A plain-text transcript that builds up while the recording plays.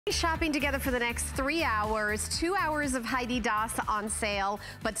Shopping together for the next 3 hours, 2 hours of Heidi Daas on sale.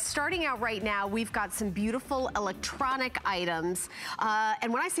 But starting out right now, we've got some beautiful electronic items.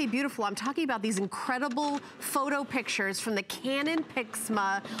 And when I say beautiful, I'm talking about these incredible photo pictures from the Canon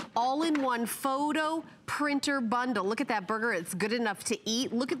Pixma all-in-one photo printer bundle. Look at that burger, it's good enough to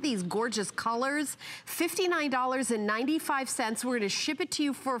eat. Look at these gorgeous colors. $59.95. We're gonna ship it to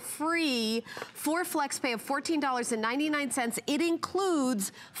you for free for FlexPay of $14.99. It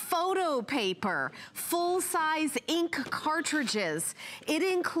includes photo paper, full-size ink cartridges. It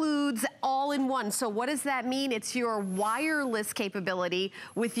includes all-in-one. So what does that mean? It's your wireless capability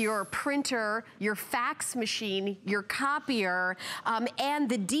with your printer, your fax machine, your copier, and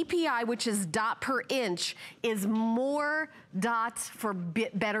the DPI, which is dot per inch, is more dots for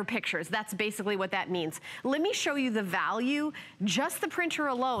better pictures. That's basically what that means. Let me show you the value. Just the printer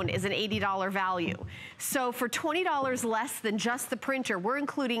alone is an $80 value. So for $20 less than just the printer, we're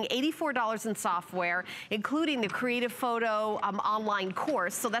including $84 in software, including the Creative Photo online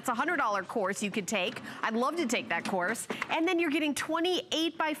course. So that's a $100 course you could take. I'd love to take that course. And then you're getting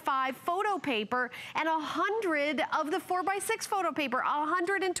 28 by 5 photo paper and 100 of the 4x6 photo paper,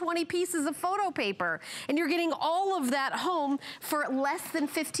 120 pieces of photo paper. And you're getting all of that home for less than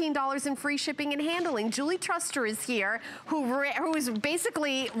 $15 in free shipping and handling. Julie Truster is here, who is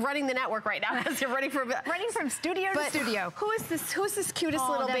basically running the network right now. running from studio to studio. Who's this cutest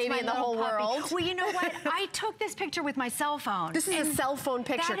little baby in the whole world? Well, you know what? I took this picture with my cell phone. This is a cell phone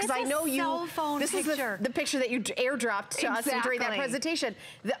picture because I know you. This is the picture that you airdropped to us during that presentation.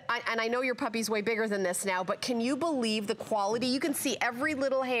 And I know your puppy's way bigger than this now, but can you believe the quality? You can see every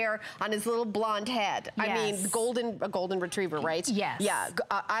little hair on his little blonde head. Yes. I mean, a golden retriever, right? Yes. Yeah,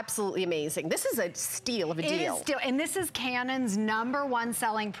 absolutely amazing. This is a steal of a deal. It is steal, and this is Canon's #1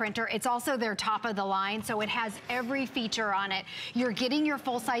 selling printer. It's also their top of the line, so it has every feature on it. You're getting your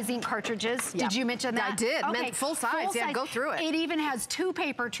full-size ink cartridges. Yep. Did you mention that? I did. Okay. Meant full size. Yeah, go through it. It even has 2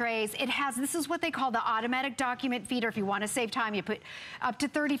 paper trays. It has, this is what they call the automatic document feeder. If you want to save time, you put up to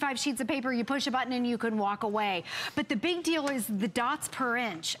 35 sheets of paper, you push a button and you can walk away. But the big deal is the dots per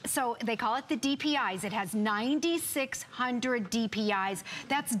inch. So they call it the DPIs. It has 9,600 DPIs.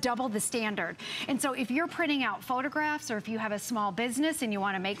 That's double the standard. And so if you're printing out photographs, or if you have a small business and you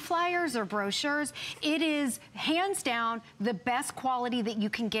want to make flyers or brochures, it is hands down the best quality that you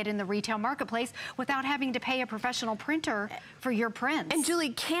can get in the retail marketplace without having to pay a professional printer for your prints. And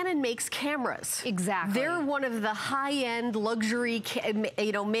Julie, Canon makes cameras. Exactly. They're one of the high-end luxury,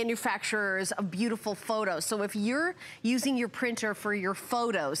 manufacturers of beautiful photos. So if you're using your printer for your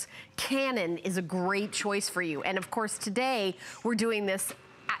photos, Canon is a great choice for you. And of course, today we're doing this,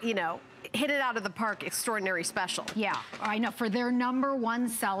 hit it out of the park extraordinary special. Yeah, I know, for their #1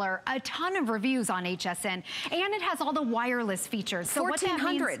 seller, a ton of reviews on HSN, and it has all the wireless features. So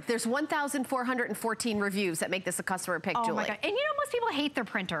 1,400, there's 1,414 reviews that make this a customer pick, Julie. Oh my God, and most people hate their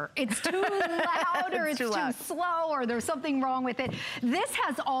printer. It's too loud, or it's too slow, or there's something wrong with it. This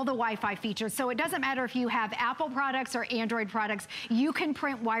has all the Wi-Fi features, so it doesn't matter if you have Apple products or Android products, you can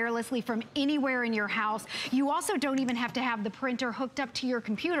print wirelessly from anywhere in your house. You also don't even have to have the printer hooked up to your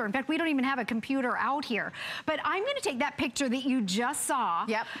computer. In fact, we don't even have a computer out here. But I'm gonna take that picture that you just saw.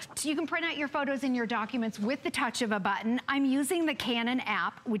 Yep. So you can print out your photos and your documents with the touch of a button. I'm using the Canon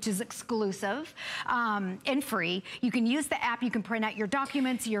app, which is exclusive and free. You can use the app, you can print out your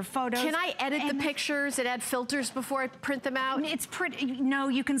documents, your photos. Can I edit the pictures and add filters before I print them out? It's pretty, no,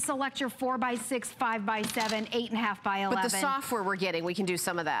 you can select your 4x6, 5x7, 8.5 by 11. But the software we're getting, we can do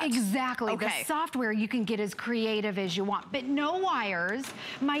some of that. Exactly. Okay. The software you can get as creative as you want, but no wires.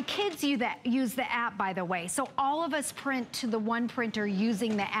 My kids use the app, by the way. So all of us print to the one printer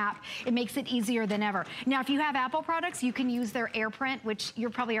using the app. It makes it easier than ever. Now, if you have Apple products, you can use their AirPrint, which you're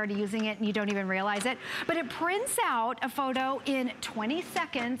probably already using it and you don't even realize it. But it prints out a photo in 20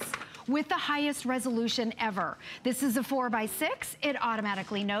 seconds with the highest resolution ever. This is a 4x6. It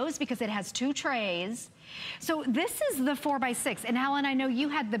automatically knows because it has 2 trays. So this is the 4x6, and Helen, I know you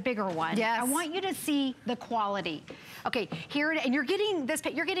had the bigger one. Yes. I want you to see the quality. Okay, here, and you're getting this,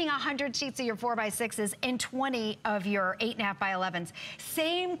 you're getting 100 sheets of your 4x6s and 20 of your 8.5 by 11s.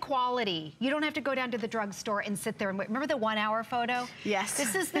 Same quality. You don't have to go down to the drugstore and sit there and wait. Remember the 1-hour photo? Yes.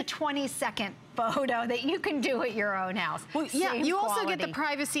 This is the 20-second photo that you can do at your own house. Well, yeah, you also get the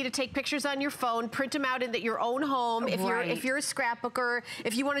privacy to take pictures on your phone, print them out in your own home. If you're a scrapbooker,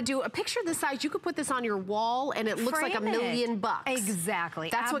 if you want to do a picture this size, you could put this on your wall and it looks like $1 million. Exactly.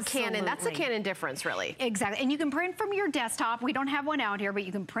 That's Absolutely. what Canon, that's the Canon difference, really. Exactly. And you can print from your desktop. We don't have one out here, but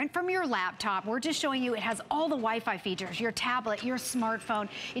you can print from your laptop. We're just showing you it has all the Wi-Fi features, your tablet, your smartphone.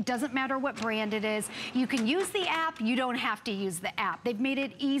 It doesn't matter what brand it is. You can use the app. You don't have to use the app. They've made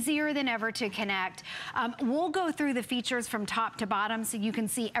it easier than ever to connect. We'll go through the features from top to bottom so you can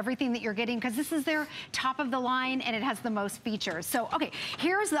see everything that you're getting, because this is their top of the line and it has the most features. So, okay,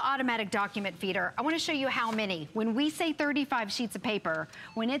 here's the automatic document feeder. I want to show you how many. When we say 35 sheets of paper,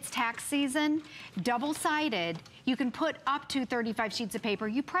 when it's tax season, double-sided, you can put up to 35 sheets of paper.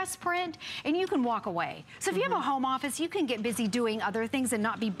 You press print and you can walk away. So if you have a home office, you can get busy doing other things and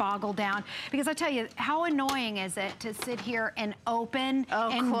not be boggled down. Because I tell you, how annoying is it to sit here and open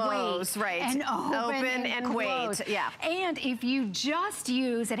and close, wait. Right. And open and wait. Yeah. And if you just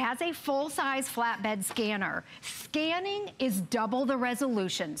use, it has a full-size flatbed scanner. Scanning is double the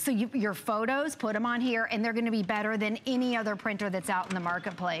resolution. So your photos, put them on here, and they're gonna be better than any other printer that's out in the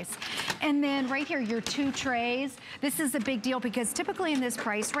marketplace. And then right here, your 2 trays. This is a big deal because typically in this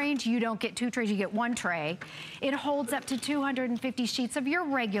price range, you don't get 2 trays, you get 1 tray. It holds up to 250 sheets of your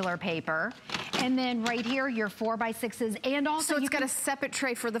regular paper. And then right here, your 4x6s, and also so it's got a separate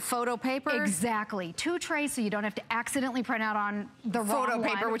tray for the photo paper? Exactly. 2 trays so you don't have to accidentally print out on the photo wrong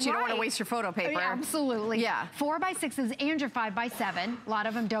paper, one. which you don't want to waste your photo paper. Absolutely. Yeah. 4x6s and your 5x7. A lot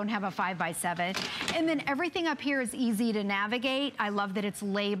of them don't have a 5x7. And then everything up here is easy to navigate. I love that it's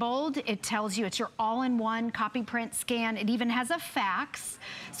labeled. It tells you it's your all-in-one copy, print, scan. It even has a fax.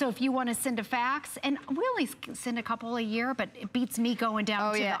 So if you want to send a fax, and we only send a couple a year, but it beats me going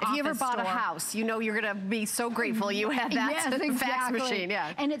down to the office If you ever bought store. a house, you know you're going to be so grateful you had that fax machine.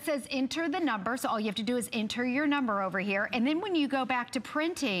 Yeah. And it says enter the number, so all you have to do is enter your number over here. And then when you go back to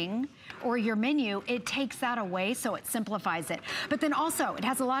printing or your menu, it takes that away, so it simplifies it. But then also, it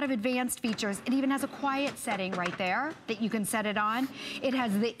has a lot of advanced features. It even has a quiet setting right there that you can set it on. It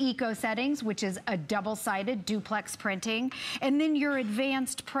has the eco settings, which is a double-sided duplex printing. And then your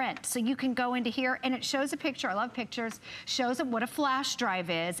advanced print. So you can go into here and it shows a picture. I love pictures. Shows what a flash drive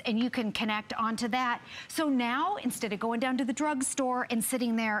is, and you can connect onto that. So now, instead of going down to the drugstore and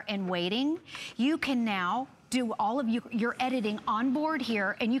sitting there and waiting, you can now do all of your editing on board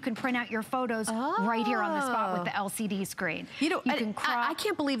here, and you can print out your photos right here on the spot with the LCD screen. You know, you can crop. I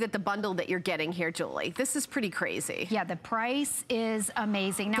can't believe that the bundle that you're getting here, Julie. This is pretty crazy. Yeah, the price is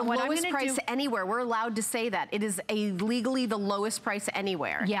amazing. Now, the what lowest I'm gonna price anywhere. We're allowed to say that. It is legally the lowest price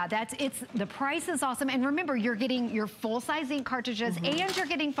anywhere. Yeah, the price is awesome. And remember, you're getting your full-size ink cartridges and you're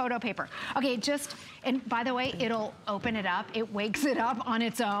getting photo paper. Okay, and by the way, it'll open it up. It wakes it up on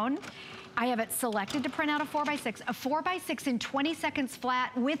its own. I have it selected to print out a 4x6, a 4x6 in 20 seconds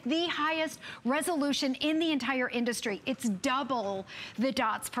flat with the highest resolution in the entire industry. It's double the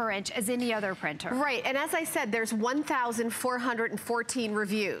dots per inch as any other printer. Right, and as I said, there's 1,414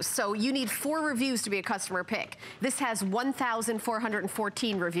 reviews. So you need 4 reviews to be a customer pick. This has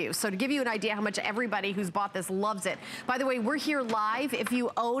 1,414 reviews. So to give you an idea how much everybody who's bought this loves it. By the way, we're here live. If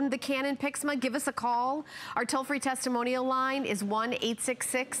you own the Canon Pixma, give us a call. Our toll-free testimonial line is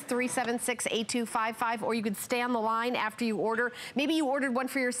 1-866-376-8255, or you could stay on the line after you order. Maybe you ordered one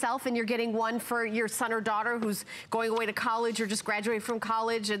for yourself and you're getting one for your son or daughter who's going away to college or just graduating from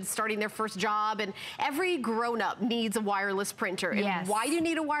college and starting their first job. And every grown-up needs a wireless printer. Yes. And why do you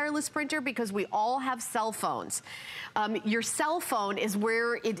need a wireless printer? Because we all have cell phones. Your cell phone is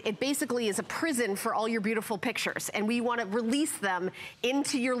where it basically is a prison for all your beautiful pictures, and we want to release them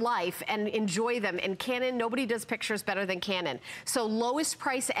into your life and enjoy them. And Canon, nobody does pictures better than Canon. So lowest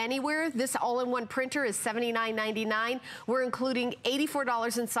price anywhere. This all-in-one printer is $79.99. We're including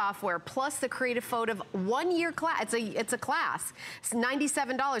 $84 in software plus the Creative Photo 1-year class. It's a class. It's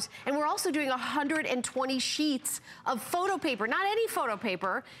 $97, and we're also doing 120 sheets of photo paper. Not any photo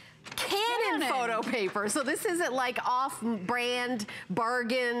paper. Canon photo paper. So this isn't like off-brand,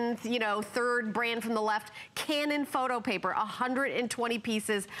 bargain, you know, third brand from the left. Canon photo paper, 120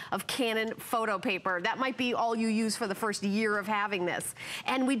 pieces of Canon photo paper. That might be all you use for the first year of having this.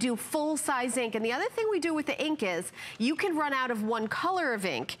 And we do full-size ink. And the other thing we do with the ink is you can run out of one color of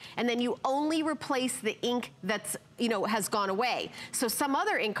ink, and then you only replace the ink that's, you know, has gone away. So some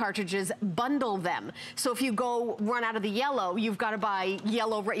other ink cartridges bundle them. So if you go run out of the yellow, you've got to buy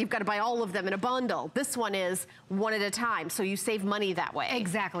yellow, you've got to buy all of them in a bundle. This one is one at a time, so you save money that way.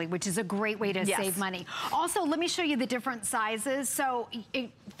 Exactly, which is a great way to save money. Also, let me show you the different sizes. So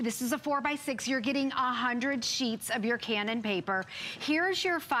this is a 4x6. You're getting 100 sheets of your Canon paper. Here's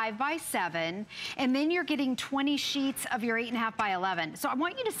your 5x7, and then you're getting 20 sheets of your 8.5 by 11. So I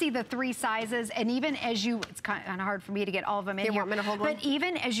want you to see the 3 sizes, and even as you, it's kind of kind of hard for me to get all of them in here. You want me to hold one? But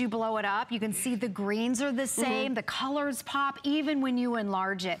even as you blow it up, you can see the greens are the same, the colors pop, even when you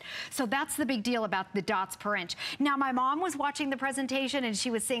enlarge it. So that's the big deal about the dots per inch. Now, my mom was watching the presentation and she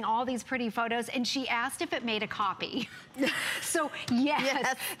was seeing all these pretty photos and she asked if it made a copy. So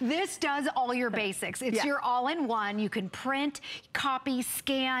yes, this does all your basics. It's your all-in-one. You can print, copy,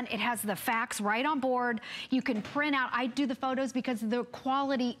 scan. It has the facts right on board. You can print out. I do the photos because the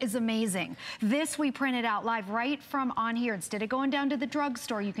quality is amazing. This we printed out live right from on here. Instead of going down to the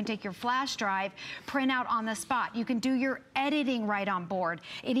drugstore, you can take your flash drive, print out on the spot. You can do your editing right on board.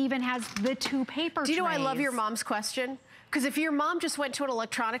 It even has the 2 paper trays. Do you know I love your mom's question? Because if your mom just went to an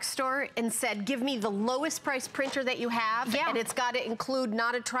electronics store and said, give me the lowest price printer that you have, and it's got to include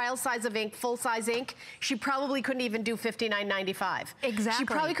not a trial size of ink, full size ink, she probably couldn't even do $59.95. Exactly. She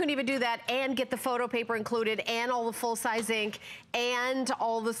probably couldn't even do that and get the photo paper included and all the full size ink and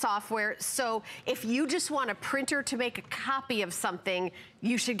all the software. So if you just want a printer to make a copy of something,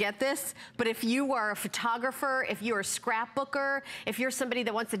 you should get this. But if you are a photographer, if you're a scrapbooker, if you're somebody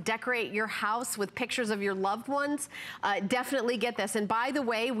that wants to decorate your house with pictures of your loved ones, definitely get this. And by the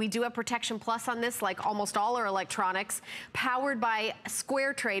way, we do have Protection Plus on this, like almost all our electronics, powered by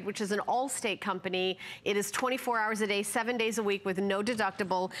Square Trade, which is an Allstate company. It is 24 hours a day, 7 days a week with no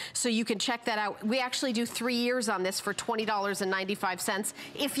deductible. So you can check that out. We actually do 3 years on this for $20.95.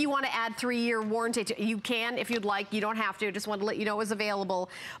 If you want to add 3-year warranty, you can if you'd like. You don't have to. Just want to let you know it was available.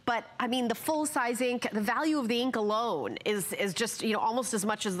 But I mean, the full size ink, the value of the ink alone is just, you know, almost as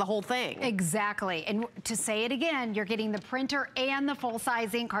much as the whole thing. Exactly. And to say it again, you're getting the printer and the full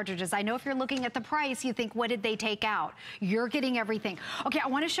size ink cartridges. I know if you're looking at the price, you think, what did they take out? You're getting everything. Okay, I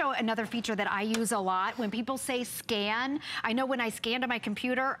want to show another feature that I use a lot. When people say scan, I know when I scan to my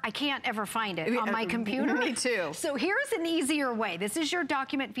computer, I can't ever find it on my computer. Me too. So here's an easier way. This is your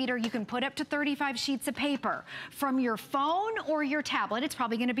document feeder. You can put up to 35 sheets of paper from your phone or your tablet. It's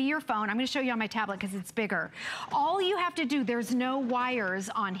probably going to be your phone. I'm going to show you on my tablet because it's bigger. All you have to do, there's no wires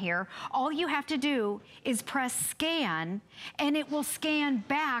on here. All you have to do is press scan and it will scan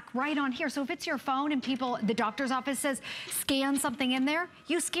back right on here. So if it's your phone and the doctor's office says scan something in there,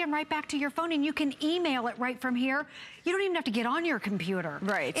 you scan right back to your phone and you can email it right from here. You don't even have to get on your computer.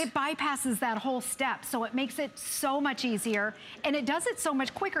 Right. It bypasses that whole step. So it makes it so much easier and it does it so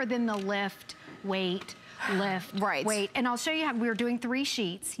much quicker than the lift, wait, lift, wait. And I'll show you how we're doing 3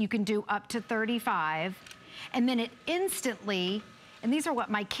 sheets. You can do up to 35. And then it instantly, and these are what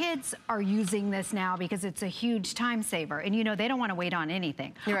my kids are using this now because it's a huge time saver. And you know, they don't want to wait on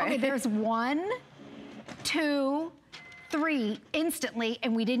anything. Right. Okay, there's 1, 2, 3 instantly,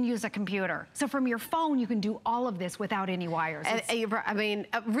 and we didn't use a computer. So from your phone, you can do all of this without any wires. I mean,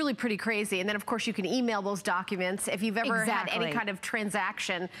 really pretty crazy. And then, of course, you can email those documents. If you've ever had any kind of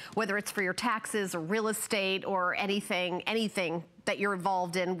transaction, whether it's for your taxes or real estate or anything that you're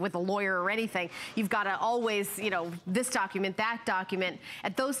involved in with a lawyer or anything, you've got to always, you know, this document, that document.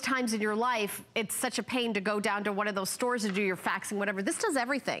 At those times in your life, it's such a pain to go down to one of those stores to do your faxing, whatever. This does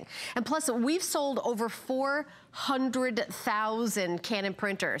everything. And plus, we've sold over 400,000 Canon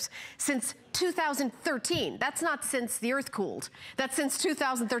printers since 2013. That's not since the earth cooled. That's since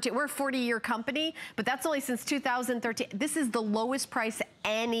 2013. We're a 40-year company, but that's only since 2013. This is the lowest price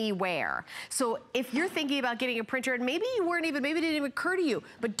anywhere. So if you're thinking about getting a printer, and maybe you weren't even, maybe it didn't even occur to you,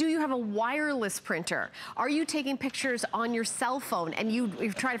 but do you have a wireless printer? Are you taking pictures on your cell phone and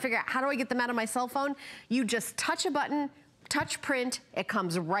you're trying to figure out, how do I get them out of my cell phone? You just touch a button, touch print, it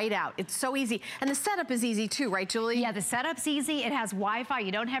comes right out. It's so easy. And the setup is easy too, right, Julie? Yeah, the setup's easy. It has Wi-Fi.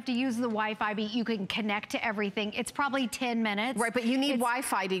 You don't have to use the Wi-Fi, but you can connect to everything. It's probably 10 minutes. Right, but you need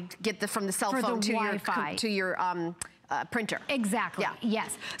Wi-Fi to get from the cell phone to your printer. Exactly,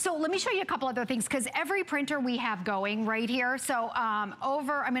 yes. So let me show you a couple other things, because every printer we have going right here. So I'm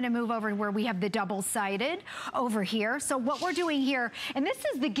gonna move over to where we have the double-sided over here. So what we're doing here, and this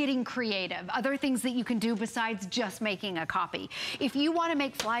is the getting creative, other things that you can do besides just making a copy. If you wanna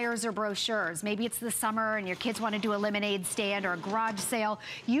make flyers or brochures, maybe it's the summer and your kids wanna do a lemonade stand or a garage sale,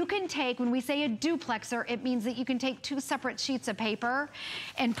 you can take, when we say a duplexer, it means that you can take 2 separate sheets of paper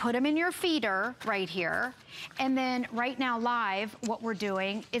and put them in your feeder right here. And then right now live, what we're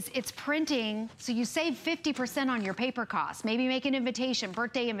doing is it's printing, so you save 50% on your paper costs. Maybe make an invitation,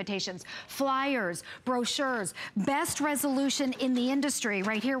 birthday invitations, flyers, brochures, best resolution in the industry.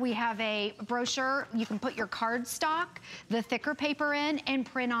 Right here we have a brochure. You can put your cardstock, the thicker paper in, and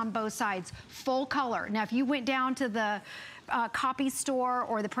print on both sides, full color. Now if you went down to the copy store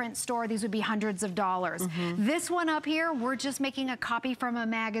or the print store, these would be hundreds of dollars. This one up here, we're just making a copy from a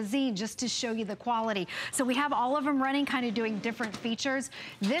magazine just to show you the quality. So we have all of them running, kind of doing different features.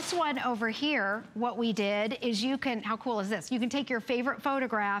 This one over here, what we did is you can, how cool is this? You can take your favorite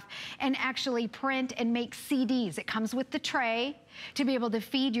photograph and actually print and make CDs. It comes with the tray to be able to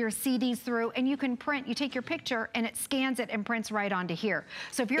feed your CDs through, and you can print, you take your picture and it scans it and prints right onto here.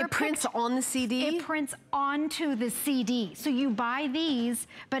 So if you're It prints on the CD? It prints onto the CD. So you buy these,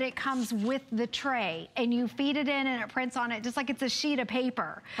 but it comes with the tray and you feed it in and it prints on it just like it's a sheet of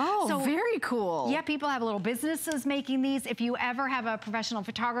paper. Oh, so, very cool. Yeah, people have little businesses making these. If you ever have a professional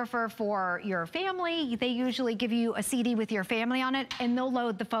photographer for your family, they usually give you a CD with your family on it and they'll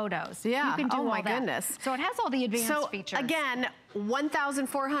load the photos. Yeah, you can do oh all my that. goodness. So it has all the advanced features. Again,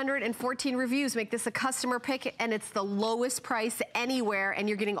 1,414 reviews make this a customer pick, and it's the lowest price anywhere, and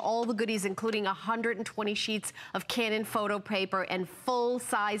you're getting all the goodies, including 120 sheets of Canon photo paper and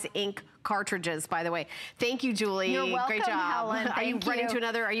full-size ink cartridges, by the way. Thank you, Julie. You're welcome, Great job. Helen. Are you Thank running you. to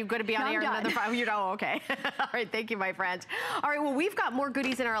another? Are you going to be on No, air? I'm done. Another? You know, okay. All right, thank you, my friend. All right, well, we've got more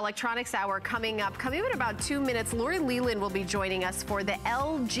goodies in our electronics hour coming up. Coming up in about 2 minutes, Lori Leland will be joining us for the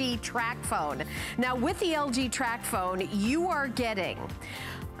LG Track Phone. Now, with the LG Track Phone, you are getting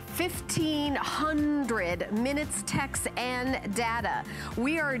 1,500 minutes, texts, and data.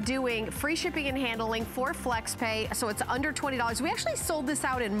 We are doing free shipping and handling for FlexPay, so it's under $20. We actually sold this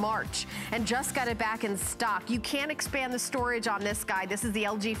out in March and just got it back in stock. You can expand the storage on this guy. This is the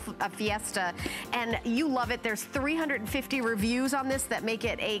LG Fiesta, and you love it. There's 350 reviews on this that make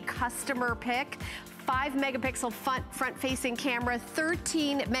it a customer pick. 5 megapixel front-facing camera,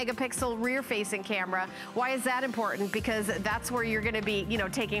 13 megapixel rear-facing camera. Why is that important? Because that's where you're gonna be, you know,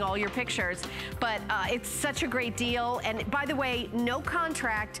 taking all your pictures. But it's such a great deal. And by the way, no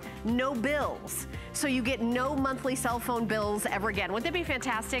contract, no bills. So you get no monthly cell phone bills ever again. Wouldn't that be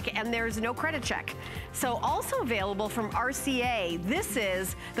fantastic? And there's no credit check. So also available from RCA, this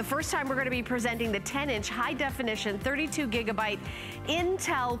is the first time we're gonna be presenting the 10-inch high-definition 32 gigabyte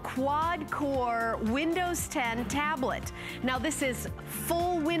Intel quad-core Windows 10 tablet. Now this is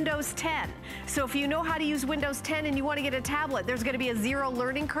full Windows 10. So if you know how to use Windows 10 and you want to get a tablet, there's going to be a zero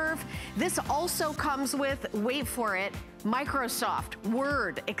learning curve. This also comes with, wait for it, Microsoft,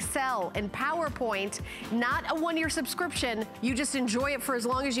 Word, Excel, and PowerPoint. Not a one-year subscription. You just enjoy it for as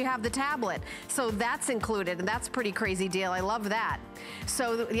long as you have the tablet. So that's included, and that's a pretty crazy deal. I love that.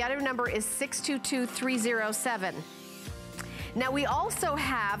 So the item number is 622307. Now we also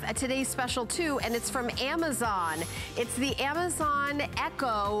have today's special too, and it's from Amazon. It's the Amazon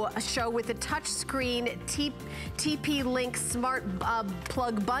Echo show with the touchscreen TP-Link Smart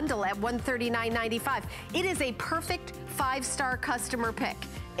Plug Bundle at $139.95. It is a perfect 5-star customer pick.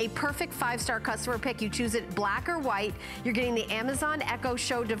 A perfect 5-star customer pick. You choose it black or white. You're getting the Amazon Echo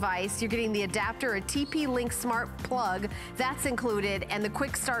Show device. You're getting the adapter, a TP-Link Smart Plug. That's included. And the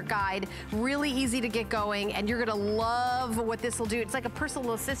quick start guide. Really easy to get going. And you're going to love what this will do. It's like a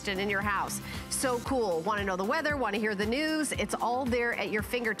personal assistant in your house. So cool. Want to know the weather? Want to hear the news? It's all there at your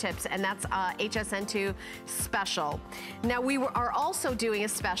fingertips. And that's HSN2 special. Now we are also doing a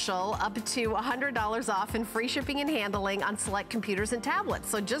special up to $100 off and free shipping and handling on select computers and tablets.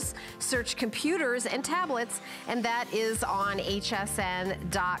 So just search computers and tablets, and that is on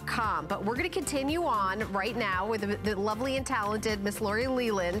hsn.com. But we're going to continue on right now with the lovely and talented Miss Lori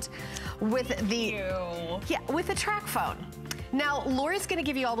Leland with with the Track Phone. Now, Lori's going to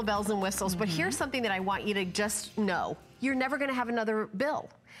give you all the bells and whistles, but here's something that I want you to just know. You're never going to have another bill.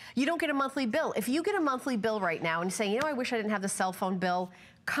 You don't get a monthly bill. If you get a monthly bill right now and you say, you know, I wish I didn't have the cell phone bill,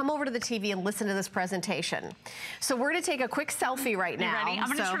 come over to the TV and listen to this presentation. So we're gonna take a quick selfie right now. You ready? I'm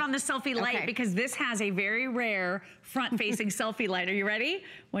gonna turn on the selfie light because this has a very rare front-facing selfie light. Are you ready?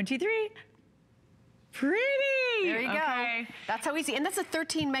 1, 2, 3. Pretty. There you go. That's how easy. And that's a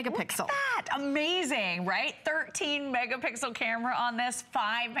 13 megapixel. Look at that. Amazing, right? 13 megapixel camera on this,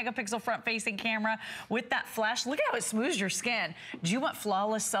 5 megapixel front-facing camera with that flash. Look at how it smooths your skin. Do you want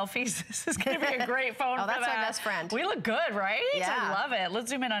flawless selfies? This is going to be a great phone for that. That's my best friend. We look good, right? Yeah. I love it. Let's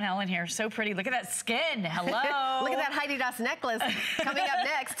zoom in on Helen here. So pretty. Look at that skin. Hello. Look at that Heidi Das necklace coming up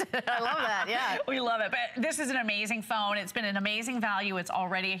next. I love that. Yeah. We love it. But this is an amazing phone. It's been an amazing value. It's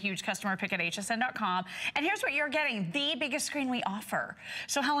already a huge customer pick at hsn.com. HSN.com. And here's what you're getting, the biggest screen we offer.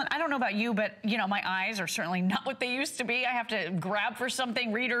 So Helen, I don't know about you, but you know, my eyes are certainly not what they used to be. I have to grab for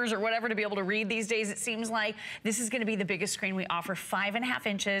something, readers or whatever, to be able to read these days, it seems like. This is gonna be the biggest screen we offer, 5.5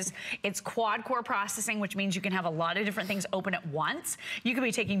 inches. It's quad core processing, which means you can have a lot of different things open at once. You could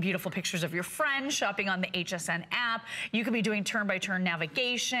be taking beautiful pictures of your friends, shopping on the HSN app. You could be doing turn-by-turn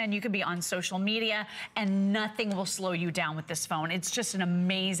navigation. You could be on social media, and nothing will slow you down with this phone. It's just an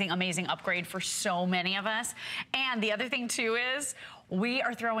amazing, amazing upgrade for so many of us. And the other thing too is, we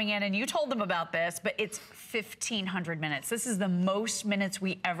are throwing in, and you told them about this, but it's 1,500 minutes. This is the most minutes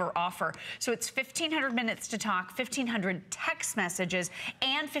we ever offer. So it's 1,500 minutes to talk, 1,500 text messages,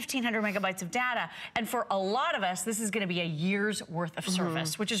 and 1,500 megabytes of data. And for a lot of us, this is gonna be a year's worth of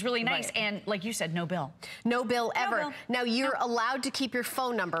service, which is really nice. Right. And like you said, no bill. No bill ever. No bill. Now you're allowed to keep your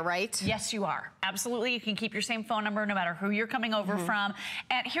phone number, right? Yes, you are. Absolutely, you can keep your same phone number no matter who you're coming over from.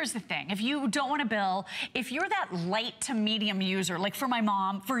 And here's the thing, if you don't want a bill, if you're that light to medium user, like for my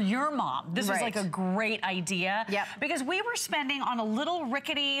mom, for your mom, this was like a great idea. Yep. Because we were spending on a little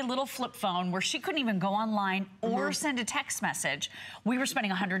rickety little flip phone where she couldn't even go online or send a text message. We were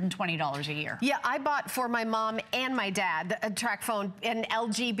spending $120 a year. Yeah, I bought for my mom and my dad a track phone, an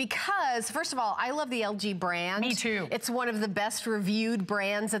LG, because first of all, I love the LG brand. Me too. It's one of the best reviewed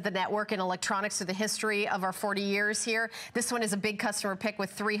brands at the network in electronics through the history of our 40 years here. This one is a big customer pick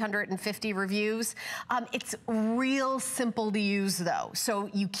with 350 reviews. It's real simple to use though. So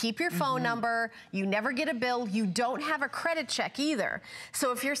you keep your phone number, you never get a bill, you don't have a credit check either.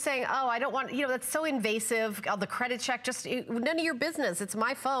 So if you're saying, oh, I don't want, you know, that's so invasive, the credit check, just none of your business, it's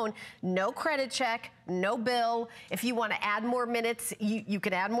my phone, no credit check, no bill. If you want to add more minutes, you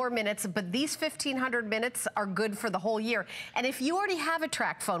can add more minutes, but these 1,500 minutes are good for the whole year. And if you already have a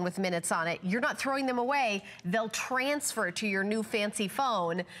track phone with minutes on it, you're not throwing them away. They'll transfer to your new fancy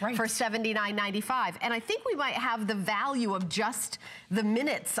phone for $79.95. And I think we might have the value of just the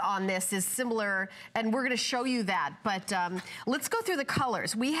minutes on this is similar, and we're going to show you that. But let's go through the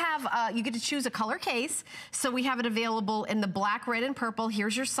colors. We have, you get to choose a color case. So we have it available in the black, red, and purple.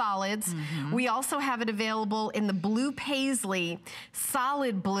 Here's your solids. We also have it available in the blue paisley,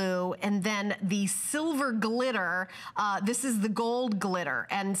 solid blue, and then the silver glitter. This is the gold glitter.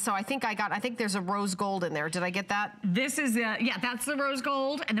 And so I think there's a rose gold in there. Did I get that? This is, yeah, that's the rose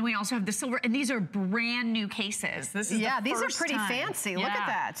gold. And then we also have the silver, and these are brand new cases. This is these are pretty fancy. Look at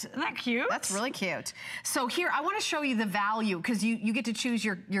that. Isn't that cute? That's really cute. So here, I want to show you the value, because you get to choose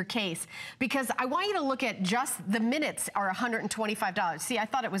your case, because I want you to look at just the minutes are $125. See, I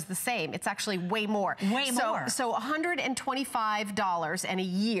thought it was the same. It's actually way more. Way more. So $125 and a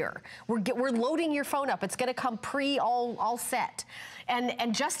year. We're loading your phone up. It's going to come all set.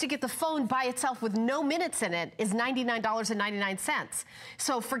 And just to get the phone by itself with no minutes in it is $99.99.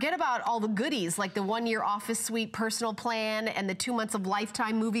 So forget about all the goodies like the 1-year office suite personal plan and the 2 months of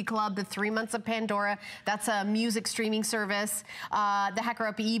Lifetime Movie Club, the 3 months of Pandora. That's a music streaming service. The Hacker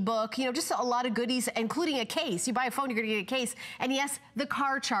Up ebook. You know, just a lot of goodies, including a case. You buy a phone, you're going to get a case. And yes, the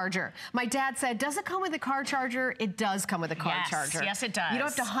car charger. My dad said, does it come with a car charger? It does come with a car charger. Yes, it does. You don't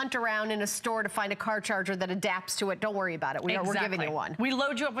have to hunt around in a store to find a car charger that adapts to it. Don't worry about it. We're giving you one. We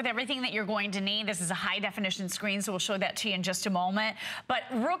load you up with everything that you're going to need. This is a high definition screen, so we'll show that to you in just a moment. But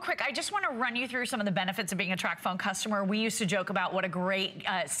real quick, I just want to run you through some of the benefits of being a TracFone customer. We used to joke about what a great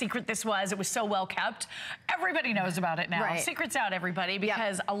secret this was. It was so well kept. Everybody knows about it now. Secret's out, everybody,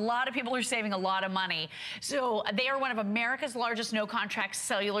 because a lot of people are saving a lot of money. So they are one of America's largest no-contract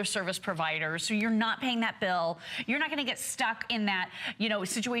cellular service providers. So you're not paying that bill. You're not going to get stuck in that, you know,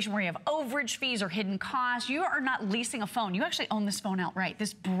 situation where you have overage fees or hidden costs. You are not leasing a phone. You actually own this phone outright.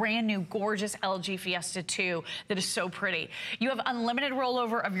 This brand new gorgeous LG Fiesta 2 that is so pretty. You have unlimited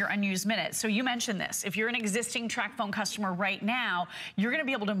rollover of your unused minutes. So you mentioned this. If you're an existing TracFone customer right now, you're going to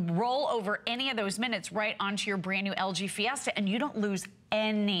be able to roll over any of those minutes right onto your brand new LG Fiesta, and you don't lose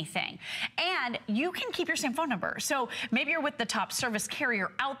anything. And you can keep your same phone number. So maybe you're with the top service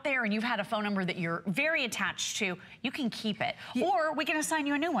carrier out there and you've had a phone number that you're very attached to, you can keep it. Or we can assign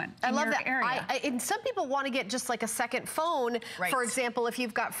you a new one. I love that. And some people want to get just like a second phone. For example, if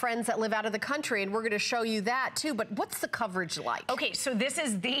you've got friends that live out of the country, and we're going to show you that too. But what's the coverage like? Okay, so this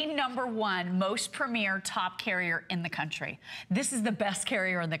is the #1 most premier top carrier in the country. This is the best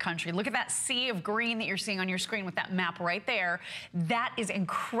carrier in the country. Look at that sea of green that you're seeing on your screen with that map right there. That is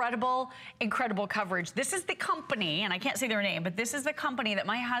incredible, incredible coverage. This is the company, and I can't say their name, but this is the company that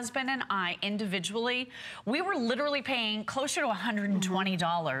my husband and I individually, we were literally paying closer to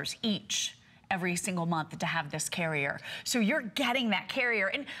 $120 each. every single month to have this carrier. So you're getting that carrier.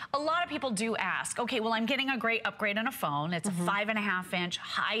 And a lot of people do ask, okay, well, I'm getting a great upgrade on a phone. It's a 5.5-inch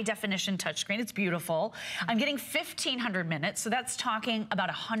high definition touchscreen. It's beautiful. I'm getting 1,500 minutes. So that's talking about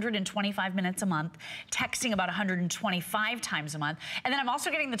 125 minutes a month, texting about 125 times a month. And then I'm also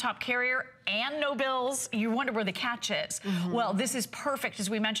getting the top carrier and no bills. You wonder where the catch is. Well, this is perfect, as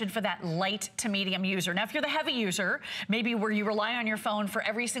we mentioned, for that light to medium user. Now, if you're the heavy user, maybe where you rely on your phone for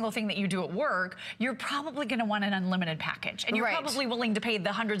every single thing that you do at work, you're probably going to want an unlimited package, and you're probably willing to pay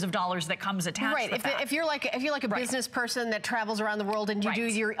the hundreds of dollars that comes attached with that. If you're like a business person that travels around the world and you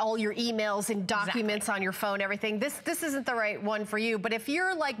do all your emails and documents on your phone, everything, this isn't the right one for you. But if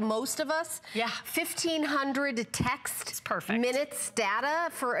you're like most of us, 1,500 text minutes data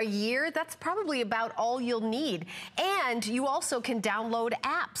for a year, that's probably about all you'll need. And you also can download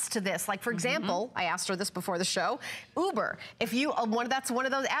apps to this. Like, for example, I asked her this before the show, Uber. If you that's one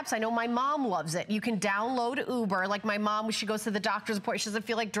of those apps. I know my mom loves it. You can download Uber. Like my mom, when she goes to the doctor's appointment, she doesn't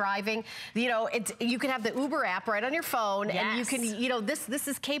feel like driving. You know, you can have the Uber app right on your phone, and you can, you know, this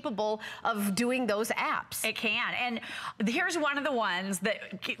is capable of doing those apps. It can. And here's one of the ones that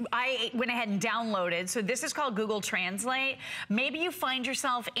I went ahead and downloaded. So this is called Google Translate. Maybe you find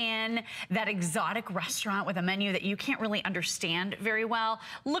yourself in that exotic restaurant with a menu that you can't really understand very well.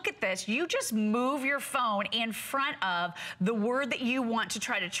 Look at this. You just move your phone in front of the word that you want to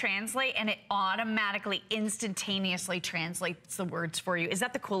try to translate, and it automatically, instantaneously translates the words for you. Is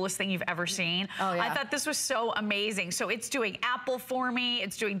that the coolest thing you've ever seen? Oh, yeah. I thought this was so amazing. So it's doing apple for me.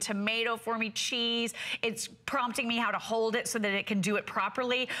 It's doing tomato for me, cheese. It's prompting me how to hold it so that it can do it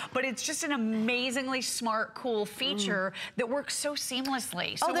properly. But it's just an amazingly smart, cool feature that works so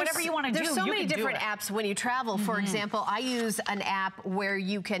seamlessly. So whatever you want to do, there's so many different apps when you travel. For example, I use an app where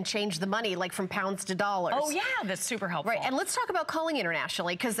you can change the money, like from pounds to dollars. Oh yeah, that's super helpful. Right, and let's talk about calling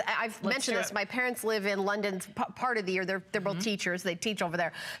internationally, because I've mentioned this. My parents live in London part of the year. They're both teachers. They teach over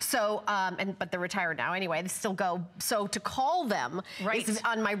there. So, but they're retired now anyway. They still go. So to call them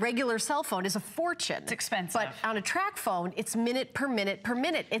on my regular cell phone is a fortune. It's expensive. But on a track phone, it's minute per minute per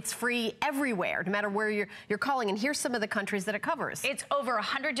minute. It's free everywhere, no matter where you're calling. And here's some of the countries that it covers. It's over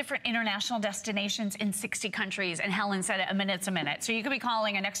 100 different international destinations in 60 countries. And Helen said a minute's a minute. So you could be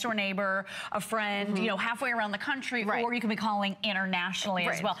calling a next door neighbor, a friend, you know, halfway around the country, or you can be calling internationally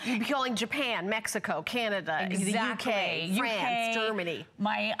as well. You'd be calling Japan, Mexico, Canada, the UK, France, Germany.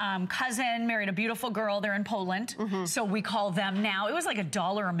 My cousin married a beautiful girl. They're in Poland. So we call them now. It was like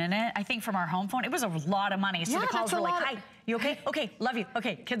 $1 a minute, I think, from our home phone. It was a lot of money. So the calls were like, hi. You okay? Okay, love you.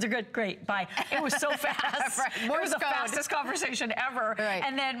 Okay, kids are good. Great, bye. It was so fast. It was the fastest conversation ever.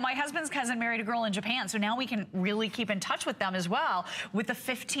 And then my husband's cousin married a girl in Japan, so now we can really keep in touch with them as well with the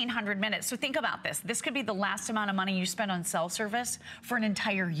 1,500 minutes. So think about this. This could be the last amount of money you spend on cell service for an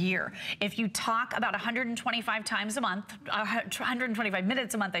entire year. If you talk about 125 times a month, 125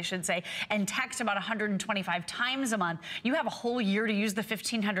 minutes a month, I should say, and text about 125 times a month, you have a whole year to use the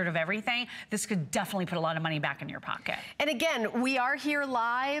 1,500 of everything. This could definitely put a lot of money back in your pocket. And again, we are here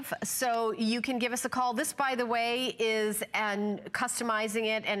live, so you can give us a call. This, by the way, is customizing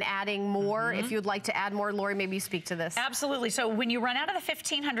it and adding more. If you'd like to add more, Lori, maybe you speak to this. Absolutely. So when you run out of the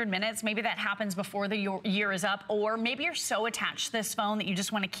 1,500 minutes, maybe that happens before the year is up, or maybe you're so attached to this phone that you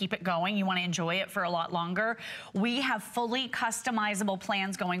just want to keep it going. You want to enjoy it for a lot longer. We have fully customizable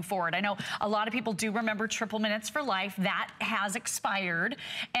plans going forward. I know a lot of people do remember triple minutes for life. That has expired.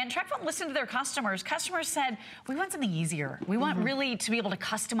 And TrackPhone listened to their customers. Customers said, we want something easier. We want really to be able to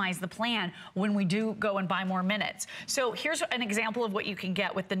customize the plan when we do go and buy more minutes. So here's an example of what you can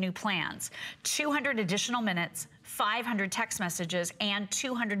get with the new plans. 200 additional minutes, 500 text messages, and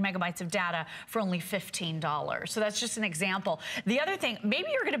 200 megabytes of data for only $15. So that's just an example. The other thing, maybe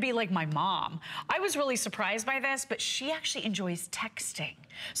you're gonna be like my mom. I was really surprised by this, but she actually enjoys texting.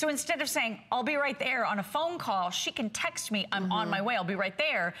 So instead of saying, I'll be right there on a phone call, she can text me, I'm on my way, I'll be right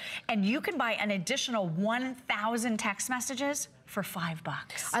there. And you can buy an additional 1,000 text messages for $5.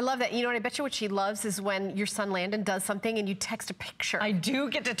 I love that. You know what, I bet you what she loves is when your son Landon does something and you text a picture. I do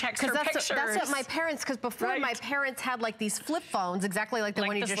get to text her pictures. That's what my parents, because before my parents had like these flip phones, exactly like the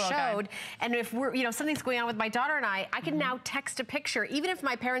one you just showed. And if we're, you know, something's going on with my daughter and I can now text a picture. Even if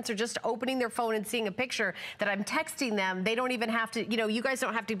my parents are just opening their phone and seeing a picture that I'm texting them, they don't even have to, you know, you guys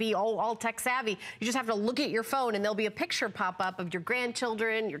don't have to be all tech savvy. You just have to look at your phone and there'll be a picture pop up of your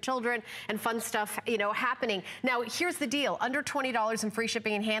grandchildren, your children, and fun stuff, you know, happening. Now, here's the deal. Under 20 $20 in free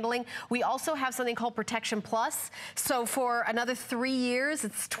shipping and handling. We also have something called Protection Plus. So for another 3 years,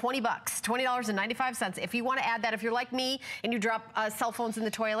 it's $20, $20.95. If you want to add that, if you're like me and you drop cell phones in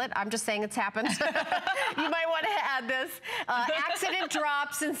the toilet, I'm just saying it's happened. You might want to add this. Accident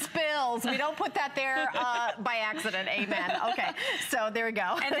drops and spills. We don't put that there by accident. Amen. Okay, so there we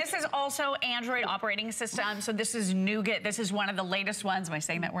go. And this is also Android operating system. So this is Nougat. This is one of the latest ones. Am I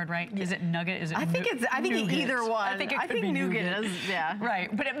saying that word right? Is it Nugget? Is it? I think either one. I think it could be Nougat is, yeah.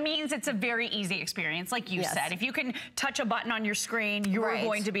 Right, but it means it's a very easy experience, like you said. If you can touch a button on your screen, you're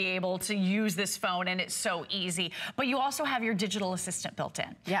going to be able to use this phone, and it's so easy. But you also have your digital assistant built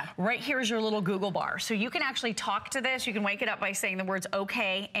in. Yeah. Right here is your little Google bar. So you can actually talk to this. You can wake it up by saying the words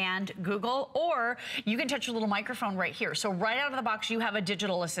okay and Google, or you can touch your little microphone right here. So right out of the box, you have a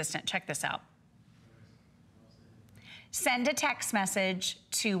digital assistant. Check this out. Send a text message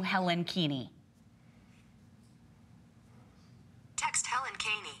to Helen Keeney. Text Helen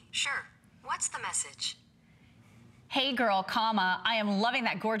Keeney. Sure. What's the message? Hey girl, comma, I am loving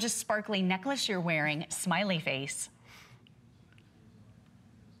that gorgeous sparkly necklace you're wearing. Smiley face.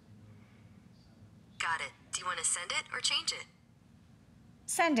 Got it. Do you want to send it or change it?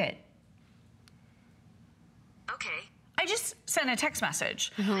 Send it. Okay. I just sent a text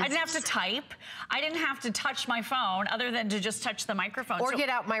message. I didn't have to type. I didn't have to touch my phone other than to just touch the microphone. Or get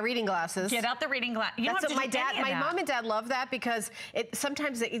out my reading glasses. Get out the reading glass. You don't have to my mom and dad love that because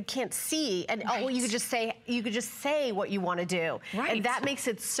sometimes it can't see, and you could just say what you want to do. Right. And that makes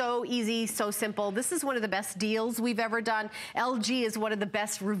it so easy, so simple. This is one of the best deals we've ever done. LG is one of the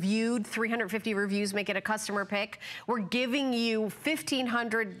best reviewed. 350 reviews make it a customer pick. We're giving you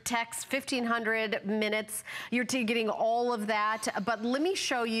 1,500 texts, 1,500 minutes. You're getting all of that, but let me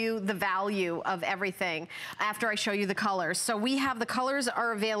show you the value of everything after I show you the colors. So we have the colors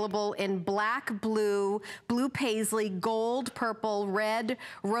are available in black, blue, blue paisley, gold, purple, red,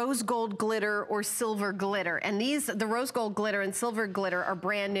 rose gold glitter, or silver glitter. And the rose gold glitter and silver glitter are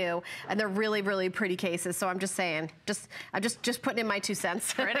brand new, and they're really, really pretty cases. So I'm just saying, I'm just putting in my 2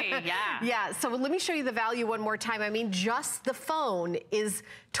 cents. Pretty, yeah. Yeah, so let me show you the value one more time. I mean, just the phone is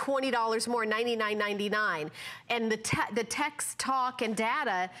 $20 more, $99.99. And the text, talk, and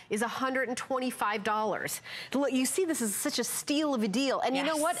data is $125. Look, you see this is such a steal of a deal. And you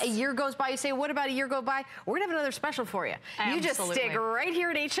know what? A year goes by, you say, what about a year go by? We're gonna have another special for you. Absolutely. You just stick right here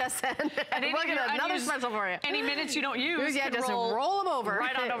at HSN, and we're gonna have another special for you. Any minutes you don't use, yeah, just roll them over.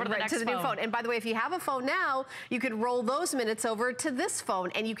 Right on over to the next new phone. And by the way, if you have a phone now, you could roll those minutes over to this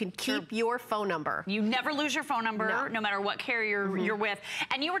phone, and you can keep your phone number. You never lose your phone number, no matter what carrier you're with.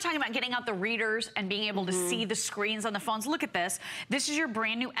 And you were talking about getting out the readers and being able to see the screens on the phones. Look at this. This is your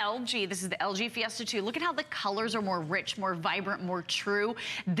brand new LG. This is the LG Fiesta 2. Look at how the colors are more rich, more vibrant, more true.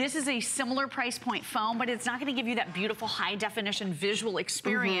 This is a similar price point phone, but it's not going to give you that beautiful high definition visual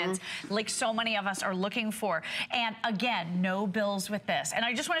experience like so many of us are looking for. And again, no bills with this. And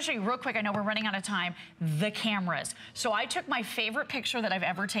I just want to show you real quick, I know we're running out of time, the cameras. So I took my favorite picture that I've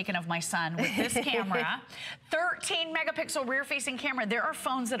ever taken of my son with this camera. 13 megapixel rear facing camera. There are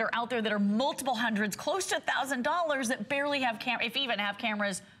phones that are out there that are multiple hundreds, close to $1,000 that barely have if even have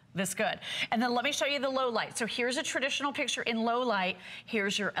cameras this good. And then let me show you the low light. So here's a traditional picture in low light.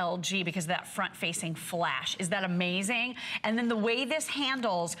 Here's your LG because of that front facing flash. Is that amazing? And then the way this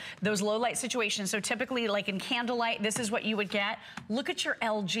handles those low light situations. So typically like in candlelight, this is what you would get. Look at your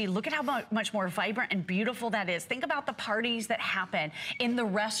LG. Look at how much more vibrant and beautiful that is. Think about the parties that happen in the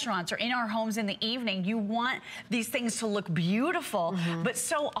restaurants or in our homes in the evening. You want these things to look beautiful, but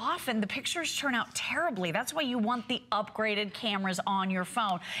so often the pictures turn out terribly. That's why you want the upgraded cameras on your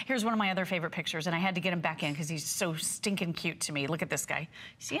phone. Here's one of my other favorite pictures, and I had to get him back in because he's so stinking cute to me. Look at this guy.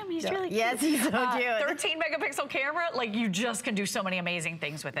 See him? He's really cute. Yes, he's so cute. 13 megapixel camera, like you just can do so many amazing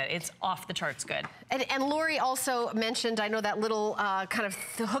things with it. It's off the charts good. And Lori also mentioned, I know that little kind of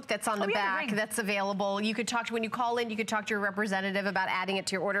hook that's on the back that's available. You could talk to, when you call in, you could talk to your representative about adding it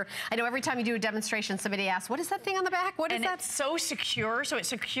to your order. I know every time you do a demonstration, somebody asks, what is that thing on the back? What is that? And it's so secure, so it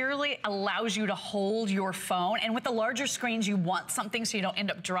securely allows you to hold your phone. And with the larger screens, you want something so you don't end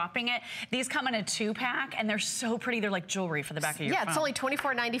up dropping it. These come in a 2-pack, and they're so pretty. They're like jewelry for the back of your phone. Yeah, it's only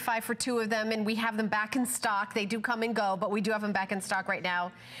 $24.95 for 2 of them, and we have them back in stock. They do come and go, but we do have them back in stock right now.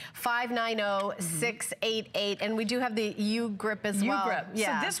 590-688, and we do have the U-Grip as well. U-Grip.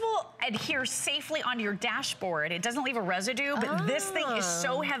 Yeah. So this will adhere safely onto your dashboard. It doesn't leave a residue, but this thing is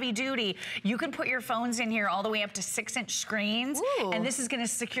so heavy duty. You can put your phones in here all the way up to 6-inch screens, and this is going to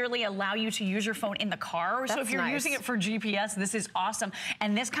securely allow you to use your phone in the car. So if you're using it for GPS, this is awesome.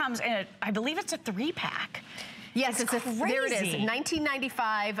 And this comes in, I believe it's a 3-pack. Yes, it's crazy. there it is,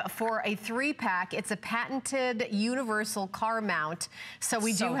 $19.95 for a 3-pack. It's a patented universal car mount. So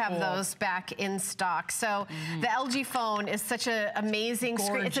we do have those back in stock. So the LG phone is such an amazing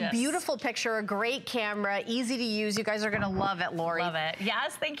screen. It's a beautiful picture, a great camera, easy to use. You guys are gonna love it, Lori. Love it.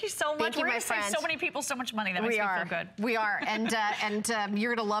 Yes, thank you so much. Thank you, We're my gonna save friend. so many people so much money. That makes me feel good. We are, and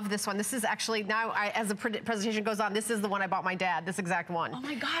you're gonna love this one. This is actually, now as the presentation goes on, this is the one I bought my dad, this exact one. Oh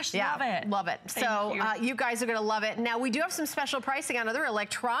my gosh, yeah, love it. Love it. So you guys are gonna love it. Now we do have some special pricing on other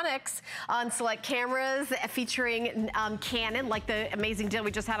electronics on select cameras featuring Canon, like the amazing deal we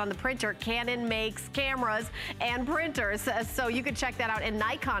just had on the printer. Canon makes cameras and printers, so you can check that out, and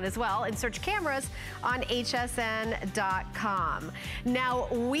Nikon as well, and search cameras on hsn.com. Now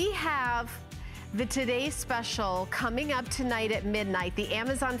we have the Today's Special coming up tonight at midnight, the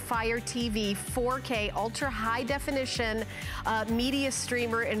Amazon Fire TV 4K ultra high definition media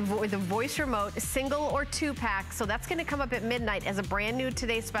streamer with a voice remote, single or 2-pack. So that's gonna come up at midnight as a brand new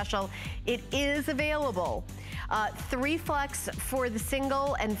Today's Special. It is available. 3 flex for the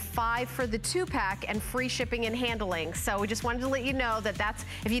single and 5 for the 2-pack, and free shipping and handling. So we just wanted to let you know that that's,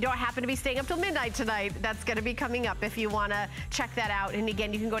 if you don't happen to be staying up till midnight tonight, that's gonna be coming up if you wanna check that out. And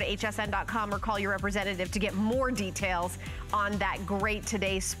again, you can go to hsn.com or call your representative to get more details on that great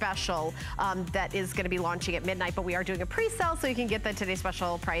Today's Special that is gonna be launching at midnight, but we are doing a pre-sale, so you can get the Today's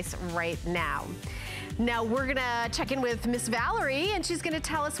Special price right now. Now we're gonna check in with Miss Valerie, and she's gonna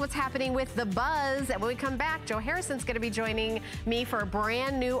tell us what's happening with the Buzz. And when we come back, Joe Harrison's gonna be joining me for a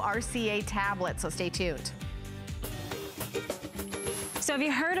brand new RCA tablet, so stay tuned. So have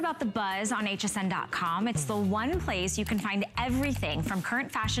you heard about the Buzz on hsn.com? It's the one place you can find everything from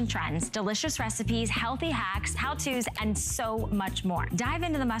current fashion trends, delicious recipes, healthy hacks, how-tos, and so much more. Dive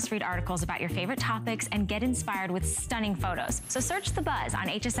into the must-read articles about your favorite topics and get inspired with stunning photos. So search the Buzz on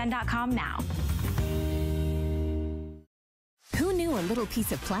hsn.com now. Who knew a little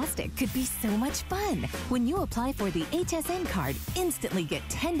piece of plastic could be so much fun? When you apply for the HSN card, instantly get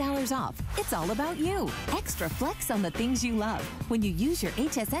 $10 off. It's all about you. Extra flex on the things you love. When you use your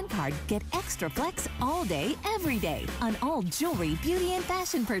HSN card, get extra flex all day, every day on all jewelry, beauty, and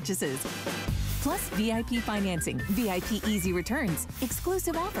fashion purchases. Plus VIP financing, VIP easy returns,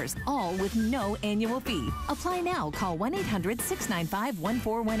 exclusive offers, all with no annual fee. Apply now. Call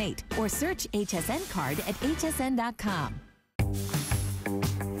 1-800-695-1418 or search HSN card at hsn.com.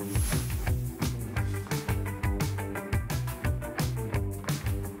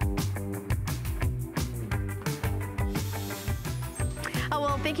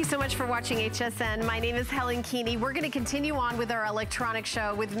 Thank you so much for watching HSN. My name is Helen Keeney. We're going to continue on with our electronic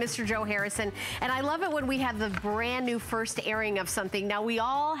show with Mr. Joe Harrison. And I love it when we have the brand new first airing of something. Now, we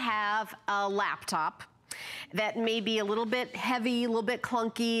all have a laptop that may be a little bit heavy, a little bit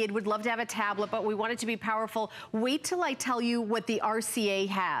clunky. It would love to have a tablet, but we want it to be powerful. Wait till I tell you what the RCA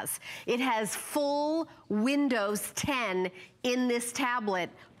has. It has full Windows 10 in this tablet.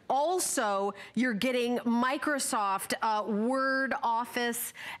 Also, you're getting Microsoft Word,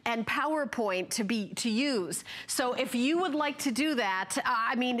 Office, and PowerPoint to use. So if you would like to do that,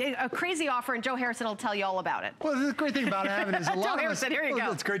 I mean, a crazy offer, and Joe Harrison will tell you all about it. Well, the great thing about having is a lot of us, here you go.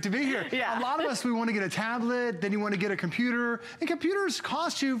 It's great to be here. Yeah. A lot of us, we want to get a tablet, then you want to get a computer, and computers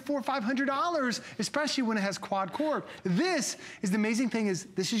cost you $400 or $500, especially when it has quad core. This is the amazing thing is,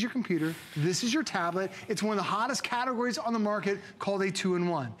 this is your computer, this is your tablet. It's one of the hottest categories on the market called a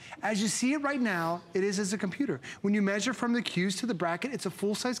 2-in-1. As you see it right now, it is as a computer. When you measure from the keys to the bracket, it's a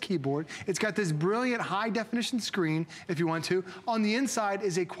full-size keyboard. It's got this brilliant high-definition screen, if you want to. On the inside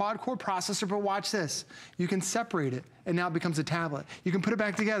is a quad-core processor, but watch this. You can separate it, and now it becomes a tablet. You can put it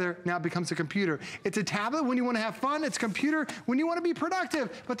back together, now it becomes a computer. It's a tablet when you want to have fun. It's a computer when you want to be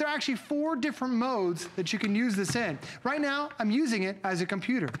productive. But there are actually 4 different modes that you can use this in. Right now, I'm using it as a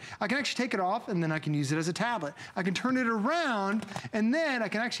computer. I can actually take it off, and then I can use it as a tablet. I can turn it around, and then I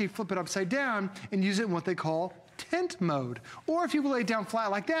can actually flip it upside down and use it in what they call tent mode. Or if you lay it down flat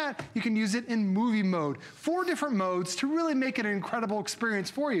like that, you can use it in movie mode. 4 different modes to really make it an incredible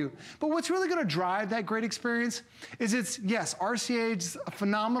experience for you. But what's really gonna drive that great experience is yes, RCA is a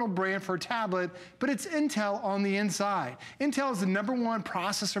phenomenal brand for a tablet, but it's Intel on the inside. Intel is the #1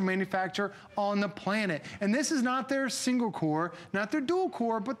 processor manufacturer on the planet. And this is not their single core, not their dual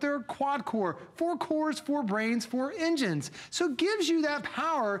core, but their quad core. 4 cores, 4 brains, 4 engines. So it gives you that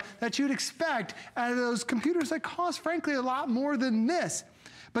power that you'd expect out of those computers that cost, frankly, a lot more than this.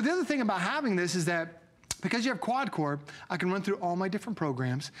 But the other thing about having this is that because you have quad core, I can run through all my different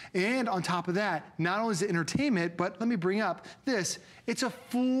programs. And on top of that, not only is it entertainment, but let me bring up this. It's a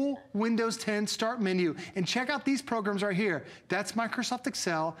full Windows 10 start menu. And check out these programs right here. That's Microsoft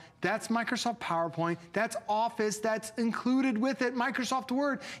Excel, that's Microsoft PowerPoint, that's Office, that's included with it, Microsoft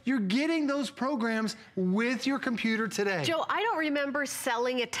Word. You're getting those programs with your computer today. Joe, I don't remember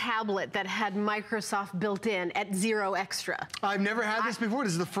selling a tablet that had Microsoft built in at $0 extra. I've never had this before.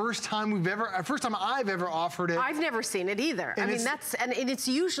 This is the first time I've ever offered it. I've never seen it either. And I mean, and it's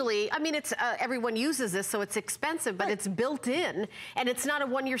usually, I mean, it's everyone uses this, so it's expensive, but it's built in, and it's not a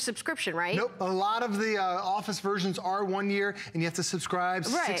one-year subscription, right? Nope. A lot of the Office versions are 1 year, and you have to subscribe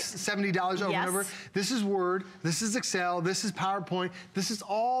 $70 over and over. This is Word, this is Excel, this is PowerPoint, this is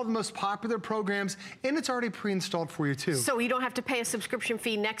all the most popular programs, and it's already pre-installed for you too. So you don't have to pay a subscription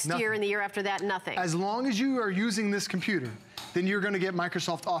fee next year and the year after that, nothing. As long as you are using this computer, then you're going to get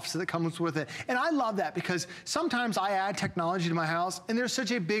Microsoft Office that comes with it. And I love that because sometimes I add technology to my house and there's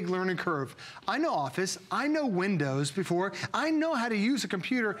such a big learning curve. I know Office, I know Windows before, I know how to use a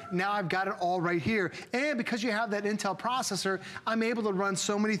computer, now I've got it all right here. And because you have that Intel processor, I'm able to run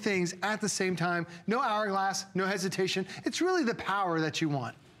so many things at the same time. No hourglass, no hesitation. It's really the power that you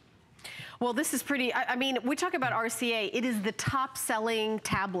want. Well, this is pretty, I mean, we talk about RCA. It is the top-selling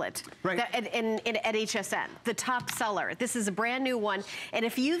tablet at HSN, the top seller. This is a brand new one. And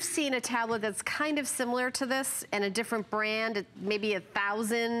if you've seen a tablet that's kind of similar to this and a different brand, maybe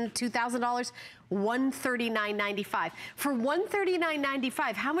 $1,000, $2,000, $139.95. For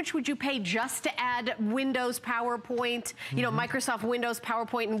 $139.95, how much would you pay just to add Windows, PowerPoint, you know, Microsoft Windows,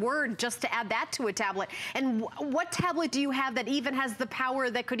 PowerPoint, and Word, just to add that to a tablet? And what tablet do you have that even has the power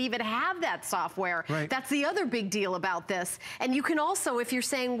that could even have that software? That's the other big deal about this. And you can also, if you're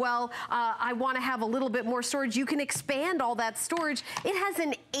saying, well, I want to have a little bit more storage, you can expand all that storage. It has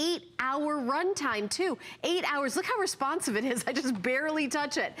an 8-hour runtime too. 8 hours. Look how responsive it is. I just barely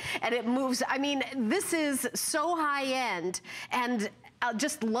touch it, and it moves. I mean, this is so high-end and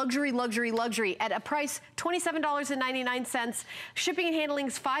just luxury, luxury, luxury at a price $27.99. Shipping and handling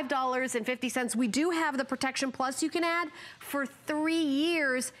is $5.50. We do have the Protection Plus you can add for 3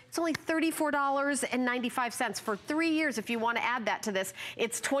 years. It's only $34.95 for 3 years if you want to add that to this.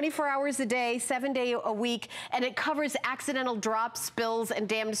 It's 24 hours a day, 7 days a week, and it covers accidental drops, spills, and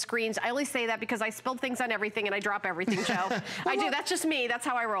damaged screens. I only say that because I spill things on everything and I drop everything, Joe. I do. That's just me. That's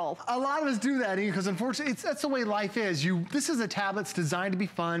how I roll. A lot of us do that, because unfortunately, that's the way life is. This is a tablet that's designed to be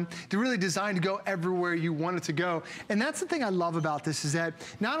fun, to really designed to go everywhere you want it to go. And that's the thing I love about this, is that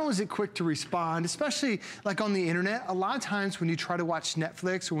not only is it quick to respond, especially like on the internet, a lot of times when you try to watch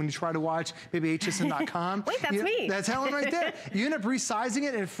Netflix or when you try to watch maybe hsn.com. Wait, that's me. That's Helen right there. You end up resizing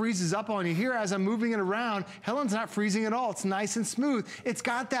it and it freezes up on you. Here, as I'm moving it around, Helen's not freezing at all. It's nice and smooth. It's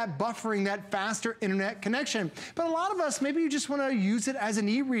got that buffering, that faster internet connection. But a lot of us, maybe you just want to use it as an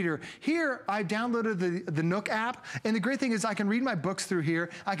e-reader. Here, I downloaded the Nook app, and the great thing is I can read my books through here.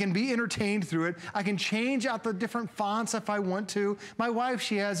 I can be entertained through it. I can change out the different fonts if I want to. My wife,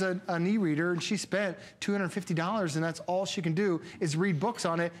 she has an e-reader, and she spent $250, and that's all she can do is read books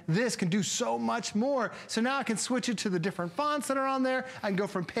on it. This can do so much more. So now I can switch it to the different fonts that are on there. I can go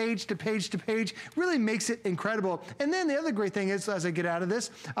from page to page to page. Really makes it incredible. And then the other great thing is, as I get out of this,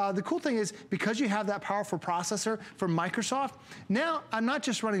 the cool thing is, because you have that powerful processor from Microsoft, now I'm not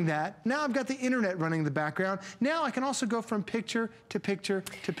just running that. Now I've got the internet running in the background. Now I can also go from picture to picture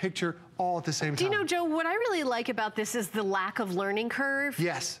to picture all at the same time. Do you know, Joe, what I really like about this is the lack of learning curve.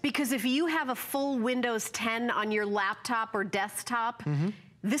 Yes. Because if you have a full Windows 10 on your laptop or desktop,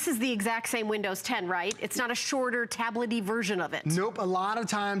 this is the exact same Windows 10, right? It's not a shorter tablet-y version of it. Nope. A lot of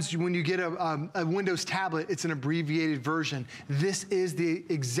times when you get a Windows tablet, it's an abbreviated version. This is the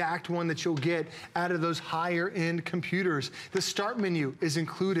exact one that you'll get out of those higher-end computers. The start menu is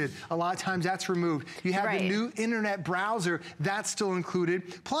included. A lot of times that's removed. You have the new internet browser. That's still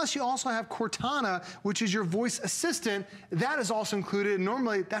included. Plus, you also have Cortana, which is your voice assistant. That is also included. And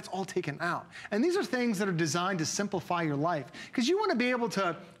normally, that's all taken out. And these are things that are designed to simplify your life, because you want to be able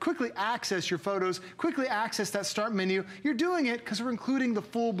to quickly access your photos, quickly access that start menu. You're doing it because we're including the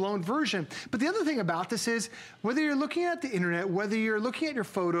full-blown version. But the other thing about this is, whether you're looking at the internet, whether you're looking at your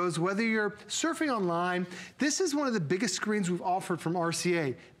photos, whether you're surfing online, this is one of the biggest screens we've offered from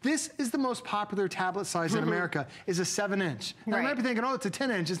RCA. This is the most popular tablet size in America, is a 7-inch. Now, you might be thinking, oh, it's a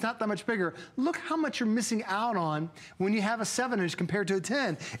 10-inch, it's not that much bigger. Look how much you're missing out on when you have a 7-inch compared to a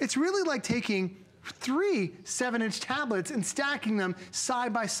 10. It's really like taking 3 7-inch tablets and stacking them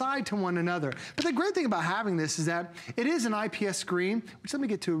side by side to one another. But the great thing about having this is that it is an IPS screen, which let me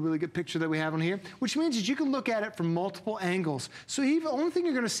get to a really good picture that we have on here, which means that you can look at it from multiple angles. So the only thing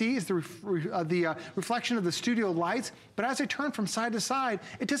you're gonna see is the reflection of the studio lights, but as I turn from side to side,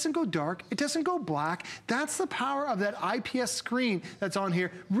 it doesn't go dark, it doesn't go black. That's the power of that IPS screen that's on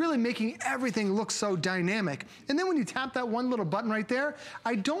here, really making everything look so dynamic. And then when you tap that one little button right there,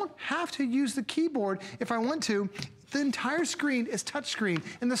 I don't have to use the keyboard if I want to. The entire screen is touchscreen,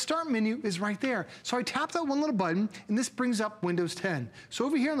 and the start menu is right there. So I tap that one little button, and this brings up Windows 10. So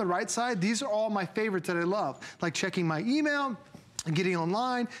over here on the right side, these are all my favorites that I love, like checking my email, getting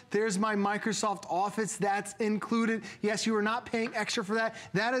online. There's my Microsoft Office, that's included. Yes, you are not paying extra for that.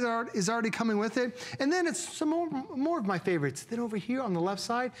 That is already coming with it. And then it's some more of my favorites. Then over here on the left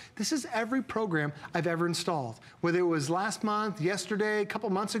side, this is every program I've ever installed. Whether it was last month, yesterday, a couple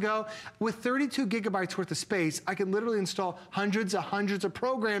months ago, with 32 gigabytes worth of space, I can literally install hundreds of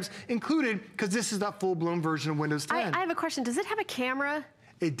programs included, because this is that full-blown version of Windows 10. I have a question, does it have a camera?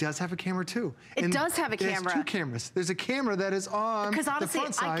 It does have a camera too. It does have a camera. It has 2 cameras. There's a camera that is on the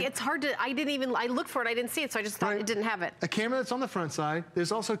front side. It's hard to, I looked for it, I didn't see it, so I just thought it didn't have it. A camera that's on the front side.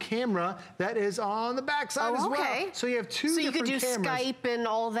 There's also a camera that is on the back side as well. So you have 2 different cameras. So you could do Skype and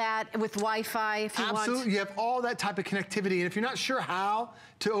all that with Wi-Fi if you want. Absolutely, you have all that type of connectivity. And if you're not sure how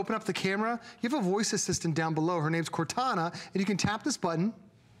to open up the camera, you have a voice assistant down below. Her name's Cortana, and you can tap this button.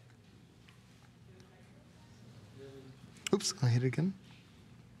 Oops, I hit it again.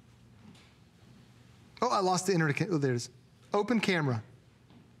 Oh, I lost the internet. Oh, there it is. Open camera.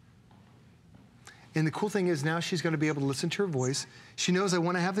 And the cool thing is now she's going to be able to listen to her voice. She knows I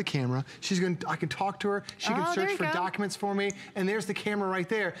want to have the camera. I can talk to her. She can search for documents for me. And there's the camera right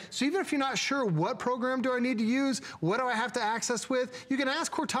there. So even if you're not sure what program do I need to use, what do I have to access with, you can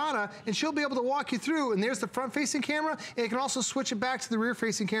ask Cortana and she'll be able to walk you through. And there's the front-facing camera. And you can also switch it back to the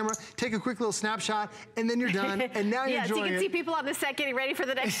rear-facing camera, take a quick little snapshot, and then you're done. And now you're enjoying it. Yeah, so you can see people on the set getting ready for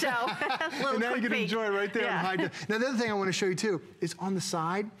the next show. And now you can enjoy it right there on high def. Now the other thing I want to show you too is on the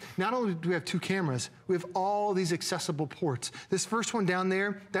side, not only do we have 2 cameras, we have all these accessible ports. This first one down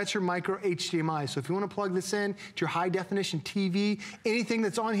there, that's your micro HDMI. So if you want to plug this in to your high definition TV, anything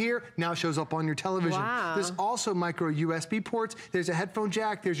that's on here now shows up on your television. Wow. There's also micro USB ports. There's a headphone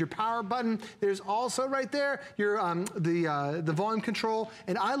jack. There's your power button. There's also right there your the volume control.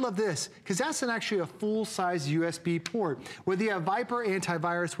 And I love this because that's actually a full-size USB port. Whether you have Viper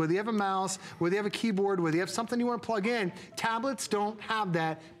antivirus, whether you have a mouse, whether you have a keyboard, whether you have something you want to plug in, tablets don't have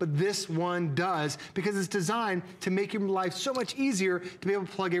that, but this one does, because it's designed to make your life so much easier to be able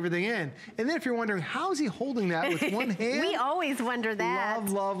to plug everything in. And then if you're wondering, how is he holding that with one hand? We always wonder that.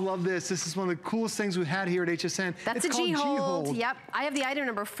 Love this. This is one of the coolest things we've had here at HSN. That's it's a G-Hold. Yep. I have the item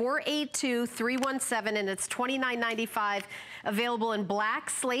number 482317, and it's $29.95. Available in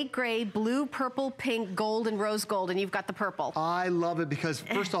black, slate gray, blue, purple, pink, gold, and rose gold, and you've got the purple. I love it because,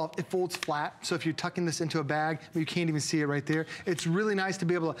 first off, it folds flat, so if you're tucking this into a bag, you can't even see it right there. It's really nice to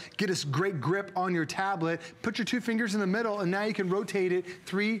be able to get a great grip on your tablet, put your 2 fingers in the middle, and now you can rotate it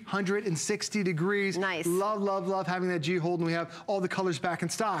 360 degrees. Nice. Love having that G-Hold, and we have all the colors back in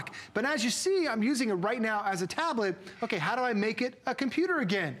stock. But as you see, I'm using it right now as a tablet. Okay, how do I make it a computer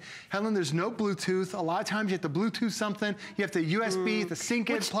again? Helen, there's no Bluetooth. A lot of times you have to Bluetooth something. You have to USB, to sync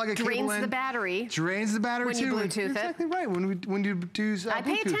it, plug a cable in. Drains the battery. Drains the battery when you Bluetooth it. Exactly right. When you do I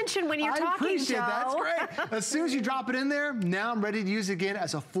pay attention when you're talking, I appreciate Joe. That's great. As soon as you drop it in there, now I'm ready to use it again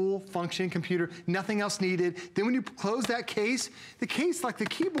as a full functioning computer. Nothing else needed. Then when you close that case, the case, like the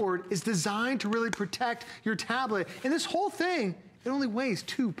keyboard, is designed to really protect your tablet. And this whole thing, it only weighs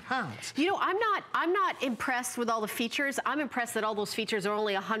 2 pounds. You know, I'm not impressed with all the features. I'm impressed that all those features are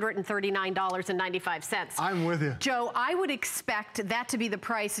only $139.95. I'm with you. Joe, I would expect that to be the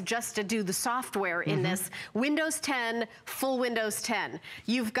price just to do the software in this. Windows 10, full Windows 10.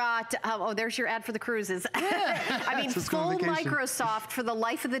 You've got, oh, there's your ad for the cruises. Yeah. I mean, full Microsoft for the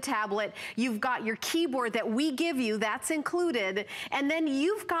life of the tablet. You've got your keyboard that we give you, that's included. And then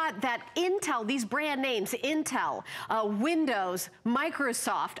you've got that Intel, these brand names, Intel, Windows,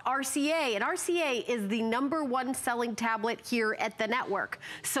 Microsoft, RCA, and RCA is the #1 selling tablet here at the network.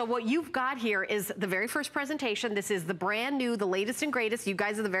 So what you've got here is the very first presentation. This is the brand new, the latest and greatest. You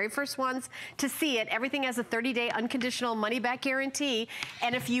guys are the very first ones to see it. Everything has a 30-day unconditional money-back guarantee.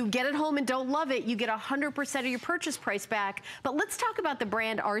 And if you get it home and don't love it, you get 100% of your purchase price back. But let's talk about the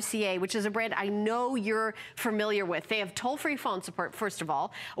brand RCA, which is a brand I know you're familiar with. They have toll-free phone support, first of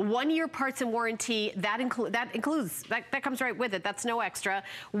all. 1-year parts and warranty, that comes right with it. it. That's no extra.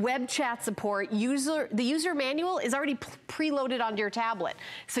 Web chat support. The user manual is already preloaded onto your tablet,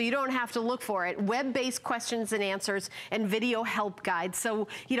 so you don't have to look for it. Web-based questions and answers and video help guides. So,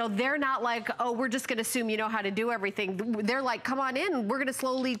 you know, they're not like, oh, we're just gonna assume you know how to do everything. They're like, come on in, we're gonna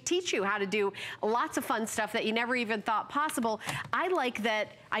slowly teach you how to do lots of fun stuff that you never even thought possible. I like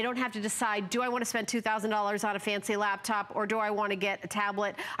that I don't have to decide, do I want to spend $2,000 on a fancy laptop or do I want to get a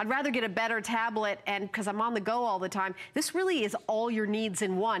tablet? I'd rather get a better tablet, and because I'm on the go all the time. This really is all your needs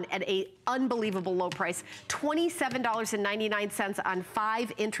in one at an unbelievable low price. $27.99 on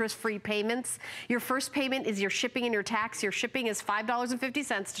 5 interest-free payments. Your first payment is your shipping and your tax. Your shipping is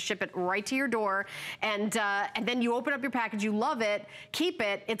 $5.50 to ship it right to your door. And then you open up your package, you love it, keep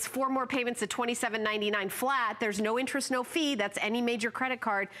it. It's 4 more payments at $27.99 flat. There's no interest, no fee. That's any major credit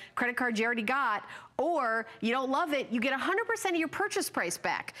card you already got. Or you don't love it, you get 100% of your purchase price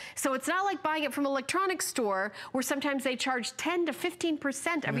back. So it's not like buying it from an electronics store where sometimes they charge 10 to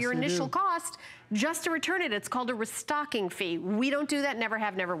 15% of your initial cost just to return it. It's called a restocking fee. We don't do that, never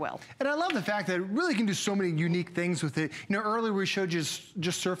have, never will. And I love the fact that it really can do so many unique things with it. You know, earlier we showed you just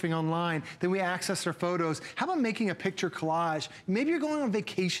surfing online, then we access our photos. How about making a picture collage? Maybe you're going on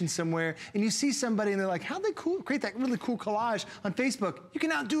vacation somewhere and you see somebody and they're like, how'd they create that really cool collage on Facebook? You can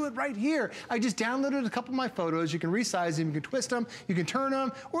now do it right here. I just downloaded a couple of my photos. You can resize them, you can twist them, you can turn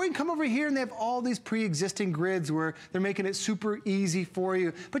them, or you can come over here and they have all these pre-existing grids where they're making it super easy for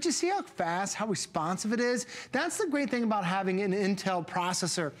you. But you see how fast, how responsive it is? That's the great thing about having an Intel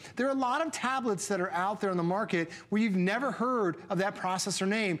processor. There are a lot of tablets that are out there on the market where you've never heard of that processor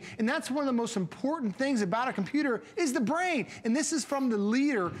name. And that's one of the most important things about a computer is the brain. And this is from the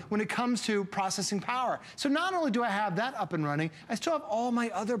leader when it comes to processing power. So not only do I have that up and running, I still have all my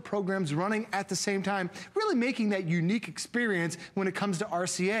other programs running at the same time, really making that unique experience when it comes to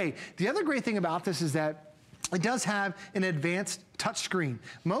RCA. The other great thing about this is that it does have an advanced touchscreen.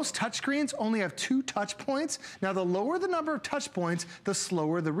 Most touchscreens only have 2 touch points. Now, the lower the number of touch points, the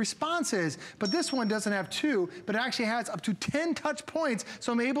slower the response is. But this one doesn't have 2, but it actually has up to 10 touch points,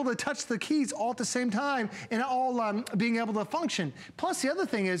 so I'm able to touch the keys all at the same time and all being able to function. Plus, the other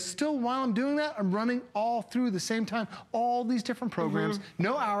thing is, still while I'm doing that, I'm running all through the same time, all these different programs,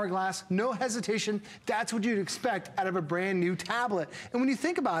 no hourglass, no hesitation. That's what you'd expect out of a brand new tablet. And when you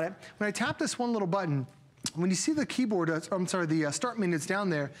think about it, when I tap this one little button, when you see the keyboard, the start menu that's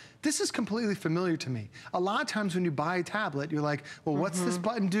down there, this is completely familiar to me. A lot of times when you buy a tablet, you're like, well, what's this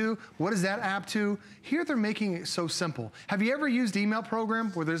button do? What does that app do? Here they're making it so simple. Have you ever used email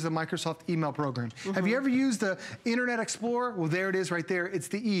program? Well, there's the Microsoft email program. Have you ever used the Internet Explorer? Well, there it is right there. It's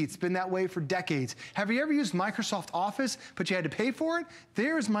the E. It's been that way for decades. Have you ever used Microsoft Office, but you had to pay for it?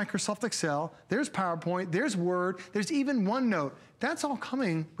 There's Microsoft Excel. There's PowerPoint. There's Word. There's even OneNote. That's all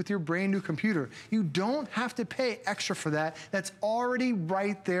coming with your brand new computer. You don't have to pay extra for that. That's already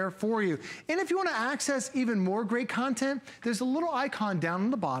right there for you. And if you want to access even more great content, there's a little icon down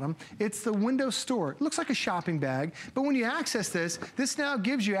on the bottom. It's the Windows Store. It looks like a shopping bag, but when you access this, this now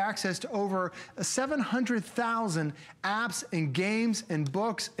gives you access to over 700,000 apps and games and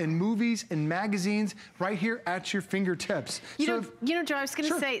books and movies and magazines right here at your fingertips. You know, Joe, I was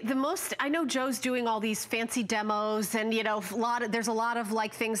going to say, I know Joe's doing all these fancy demos and, you know, there's a lot of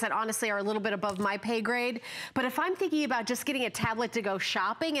like things that honestly are a little bit above my pay grade. But if I'm thinking about just getting a tablet to go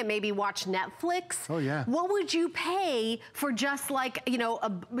shopping and maybe watch Netflix, what would you pay for just like, you know, a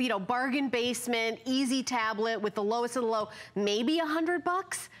bargain basement, easy tablet with the lowest of the low, maybe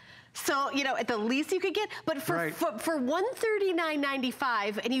 $100? So, you know, at the least you could get, but for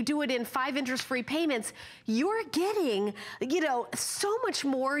 $139.95 and you do it in 5 interest-free payments, you're getting, you know, so much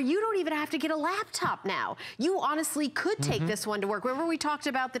more. You don't even have to get a laptop now. You honestly could take this one to work. Remember we talked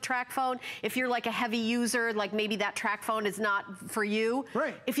about the track phone? If you're like a heavy user, like maybe that track phone is not for you.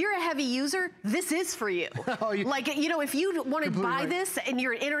 If you're a heavy user, this is for you. Like, you know, if you want to buy this and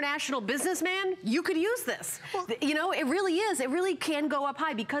you're an international businessman, you could use this. Well, you know, it really is. It really can go up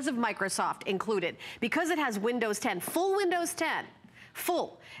high because of Microsoft included, because it has Windows 10, full Windows 10.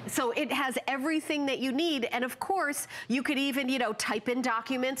 Full. So it has everything that you need. And of course, you could even, you know, type in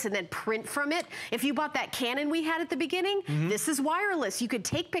documents and then print from it. If you bought that Canon we had at the beginning, this is wireless. You could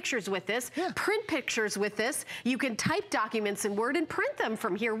take pictures with this, print pictures with this. You can type documents in Word and print them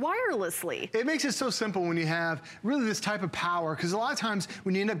from here wirelessly. It makes it so simple when you have really this type of power, because a lot of times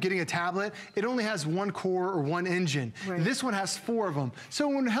when you end up getting a tablet, it only has 1 core or 1 engine. This one has 4 of them. So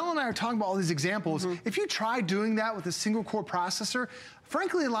when Helen and I are talking about all these examples, if you try doing that with a single core processor,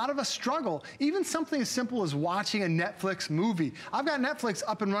 frankly, a lot of us struggle. Even something as simple as watching a Netflix movie. I've got Netflix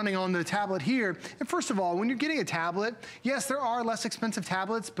up and running on the tablet here. And first of all, when you're getting a tablet, yes, there are less expensive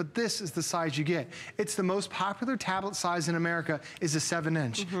tablets, but this is the size you get. It's the most popular tablet size in America is a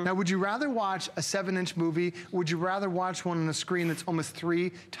 7-inch. Now, would you rather watch a 7-inch movie? Would you rather watch one on a screen that's almost 3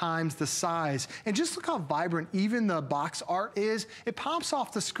 times the size? And just look how vibrant even the box art is. It pops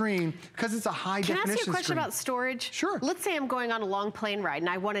off the screen because it's a high definition screen. Can I ask you a question about storage? Sure. Let's say I'm going on a long plane ride and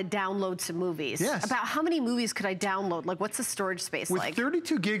I want to download some movies. Yes. About how many movies could I download? Like, what's the storage space like? With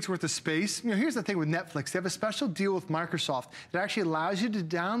 32 gigs worth of space, you know, here's the thing with Netflix. They have a special deal with Microsoft that actually allows you to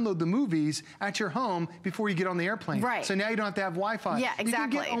download the movies at your home before you get on the airplane. Right. So now you don't have to have Wi-Fi. Yeah,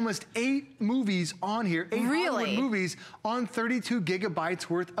 exactly. You can get almost 8 movies on here, 8 Hollywood movies on 32 gigabytes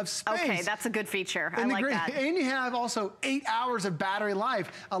worth of space. Okay, that's a good feature. I like that. And you have also 8 hours of battery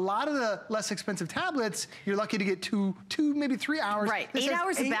life. A lot of the less expensive tablets, you're lucky to get 2, maybe 3 hours. Right, 8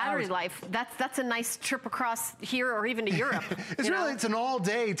 hours of battery life. That's a nice trip across here or even to Europe. It's an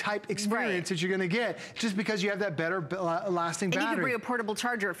all-day type experience that you're going to get just because you have that better lasting battery. And you can bring a portable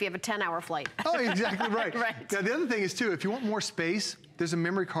charger if you have a 10-hour flight. Oh, exactly right. Right. Now, the other thing is, too, if you want more space, there's a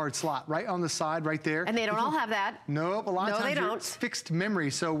memory card slot right on the side right there. And they don't all have that. Nope, a lot of times it's fixed memory.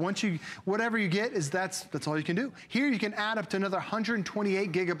 So once whatever you get that's all you can do. Here you can add up to another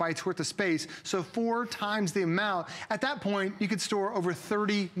 128 gigabytes worth of space, so 4 times the amount. At that point, you could store over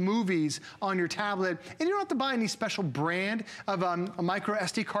 30 movies on your tablet, and you don't have to buy any special brand of a micro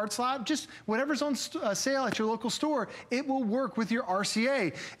SD card slot. Just whatever's on sale at your local store, it will work with your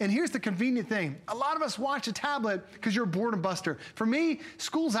RCA. And here's the convenient thing. A lot of us watch a tablet because you're a boredom buster. For me,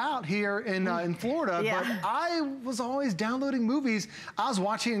 school's out here in Florida, but I was always downloading movies. I was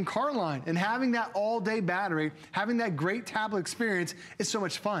watching in Carline, and having that all-day battery, having that great tablet experience is so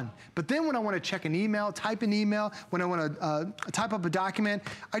much fun. But then when I want to check an email, type an email, when I want to type up a document,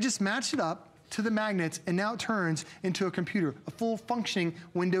 I just match it up to the magnets, and now it turns into a computer, a full functioning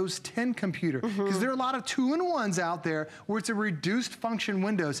Windows 10 computer. Because there are a lot of 2-in-1s out there where it's a reduced function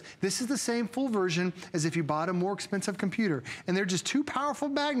Windows. This is the same full version as if you bought a more expensive computer. And they're just 2 powerful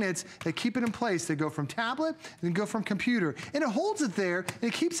magnets that keep it in place. They go from tablet and go from computer. And it holds it there, and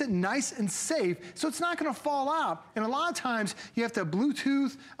it keeps it nice and safe, so it's not gonna fall out. And a lot of times, you have to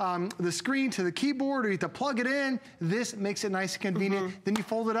Bluetooth the screen to the keyboard, or you have to plug it in. This makes it nice and convenient. Then you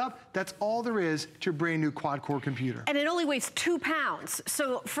fold it up. That's all there is to your brand new quad-core computer. And it only weighs 2 pounds.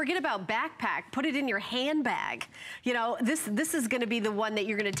 So forget about backpack, put it in your handbag. You know, this is gonna be the one that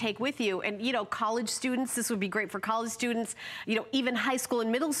you're gonna take with you. And you know, college students, this would be great for college students. You know, even high school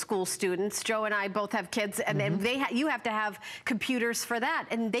and middle school students. Joe and I both have kids, and then you have to have computers for that.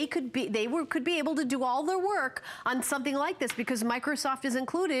 And they could be able to do all their work on something like this because Microsoft is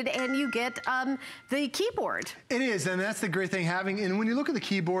included, and you get the keyboard. It is, and that's the great thing having. And when you look at the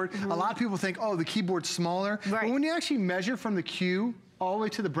keyboard, a lot of people think, oh, the keyboard's smaller. Right. But when you actually measure from the Q all the way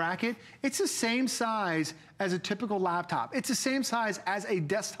to the bracket, it's the same size as a typical laptop. It's the same size as a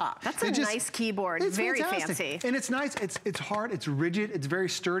desktop. That's a nice keyboard, it's very fantastic. fancy. And it's nice, it's hard, it's rigid, it's very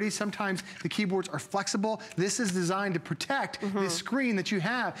sturdy. Sometimes the keyboards are flexible. This is designed to protect the screen that you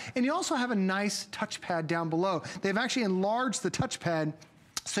have. And you also have a nice touchpad down below. They've actually enlarged the touchpad,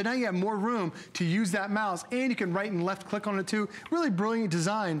 so now you have more room to use that mouse, and you can right and left click on it too. Really brilliant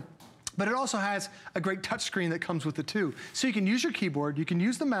design. But it also has a great touch screen that comes with it too. So you can use your keyboard, you can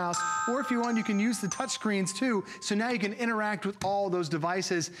use the mouse, or if you want, you can use the touch screens too. So now you can interact with all those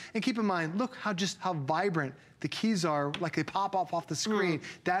devices. And keep in mind, look how vibrant the keys are, like they pop off the screen.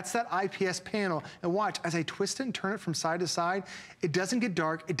 That's that IPS panel. And watch, as I twist it and turn it from side to side, it doesn't get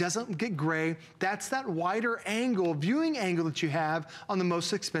dark, it doesn't get gray. That's that wider angle, viewing angle that you have on the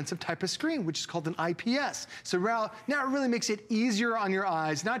most expensive type of screen, which is called an IPS. So now it really makes it easier on your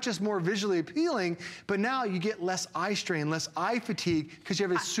eyes, not just more visually appealing, but now you get less eye strain, less eye fatigue, because you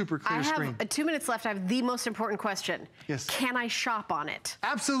have a super clear screen. I have 2 minutes left. I have the most important question. Yes. Can I shop on it?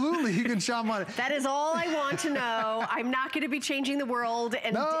 Absolutely, you can shop on it. That is all I want to know. I'm not going to be changing the world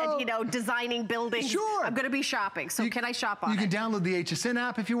and you know, designing buildings. Sure. I'm going to be shopping. So can I shop on it? You can download the HSN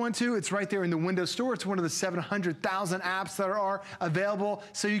app if you want to. It's right there in the Windows Store. It's one of the 700,000 apps that are available.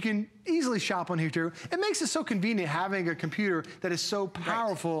 So you can easily shop on here too. It makes it so convenient having a computer that is so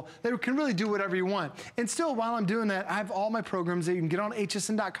powerful that it can really do whatever you want. And still, while I'm doing that, I have all my programs that you can get on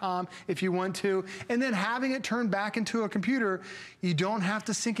hsn.com if you want to. And then having it turned back into a computer, you don't have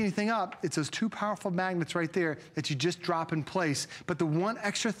to sync anything up. It's those 2 powerful magnets right there that you just drop in place. But the one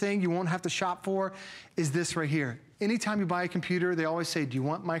extra thing you won't have to shop for is this right here. Anytime you buy a computer, they always say, do you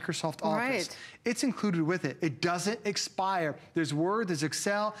want Microsoft Office? Right. It's included with it. It doesn't expire. There's Word, there's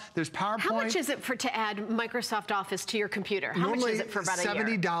Excel, there's PowerPoint. How much is it to add Microsoft Office to your computer? How much is it for about a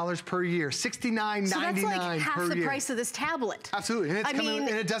year? $70 per year, $69.99 so that's like half per the year. price of this tablet. Absolutely, and, and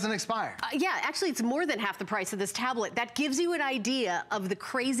it doesn't expire. Yeah, actually it's more than half the price of this tablet. That gives you an idea of the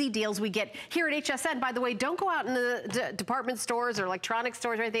crazy deals we get here at HSN. By the way, don't go out in the department stores or electronic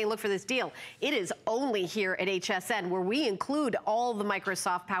stores or anything and look for this deal. It is only here at HSN where we include all the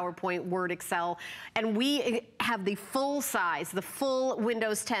Microsoft PowerPoint, Word, Excel, and we have the full size, the full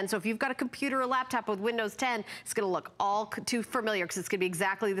Windows 10. So if you've got a computer or laptop with Windows 10, it's gonna look all too familiar because it's gonna be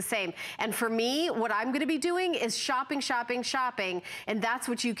exactly the same. And for me, what I'm gonna be doing is shopping, shopping, shopping, and that's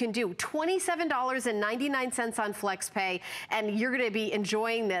what you can do. $27.99 on FlexPay, and you're gonna be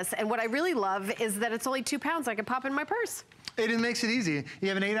enjoying this. And what I really love is that it's only 2 pounds. I can pop in my purse. It makes it easy. You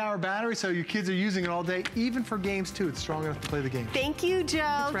have an 8-hour battery, so your kids are using it all day, even for games too. It's strong enough to play the game. Thank you,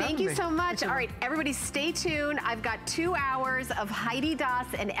 Joe. Thank you so much. Thanks, all right, everybody stay tuned. I've got 2 hours of Heidi Daas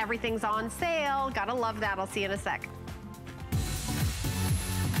and everything's on sale. Gotta love that. I'll see you in a sec.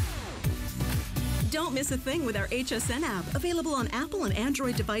 Don't miss a thing with our HSN app, available on Apple and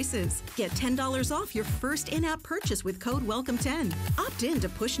Android devices. Get $10 off your first in-app purchase with code WELCOME10. Opt in to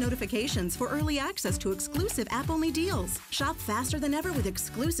push notifications for early access to exclusive app-only deals. Shop faster than ever with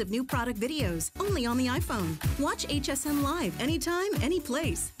exclusive new product videos, only on the iPhone. Watch HSN Live anytime, any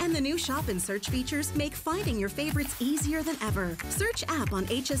place. And the new Shop and Search features make finding your favorites easier than ever. Search app on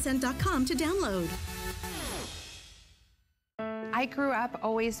hsn.com to download. I grew up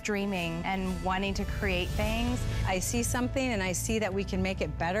always dreaming and wanting to create things. I see something and I see that we can make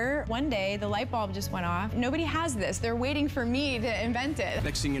it better. One day, the light bulb just went off. Nobody has this. They're waiting for me to invent it.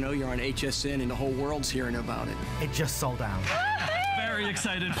 Next thing you know, you're on HSN and the whole world's hearing about it. It just sold out. Very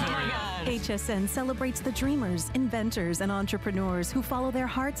excited for you. HSN celebrates the dreamers, inventors, and entrepreneurs who follow their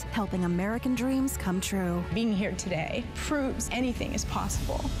hearts, helping American dreams come true. Being here today proves anything is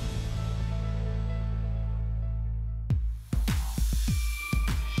possible.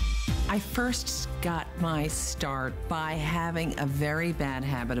 I first got my start by having a very bad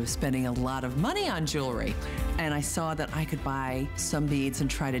habit of spending a lot of money on jewelry. And I saw that I could buy some beads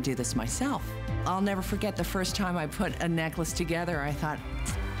and try to do this myself. I'll never forget the first time I put a necklace together. I thought,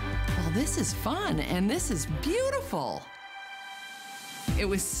 well, this is fun and this is beautiful. It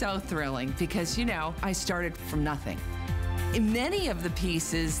was so thrilling because, you know, I started from nothing. Many of the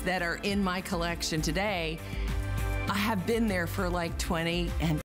pieces that are in my collection today, I have been there for like 20 and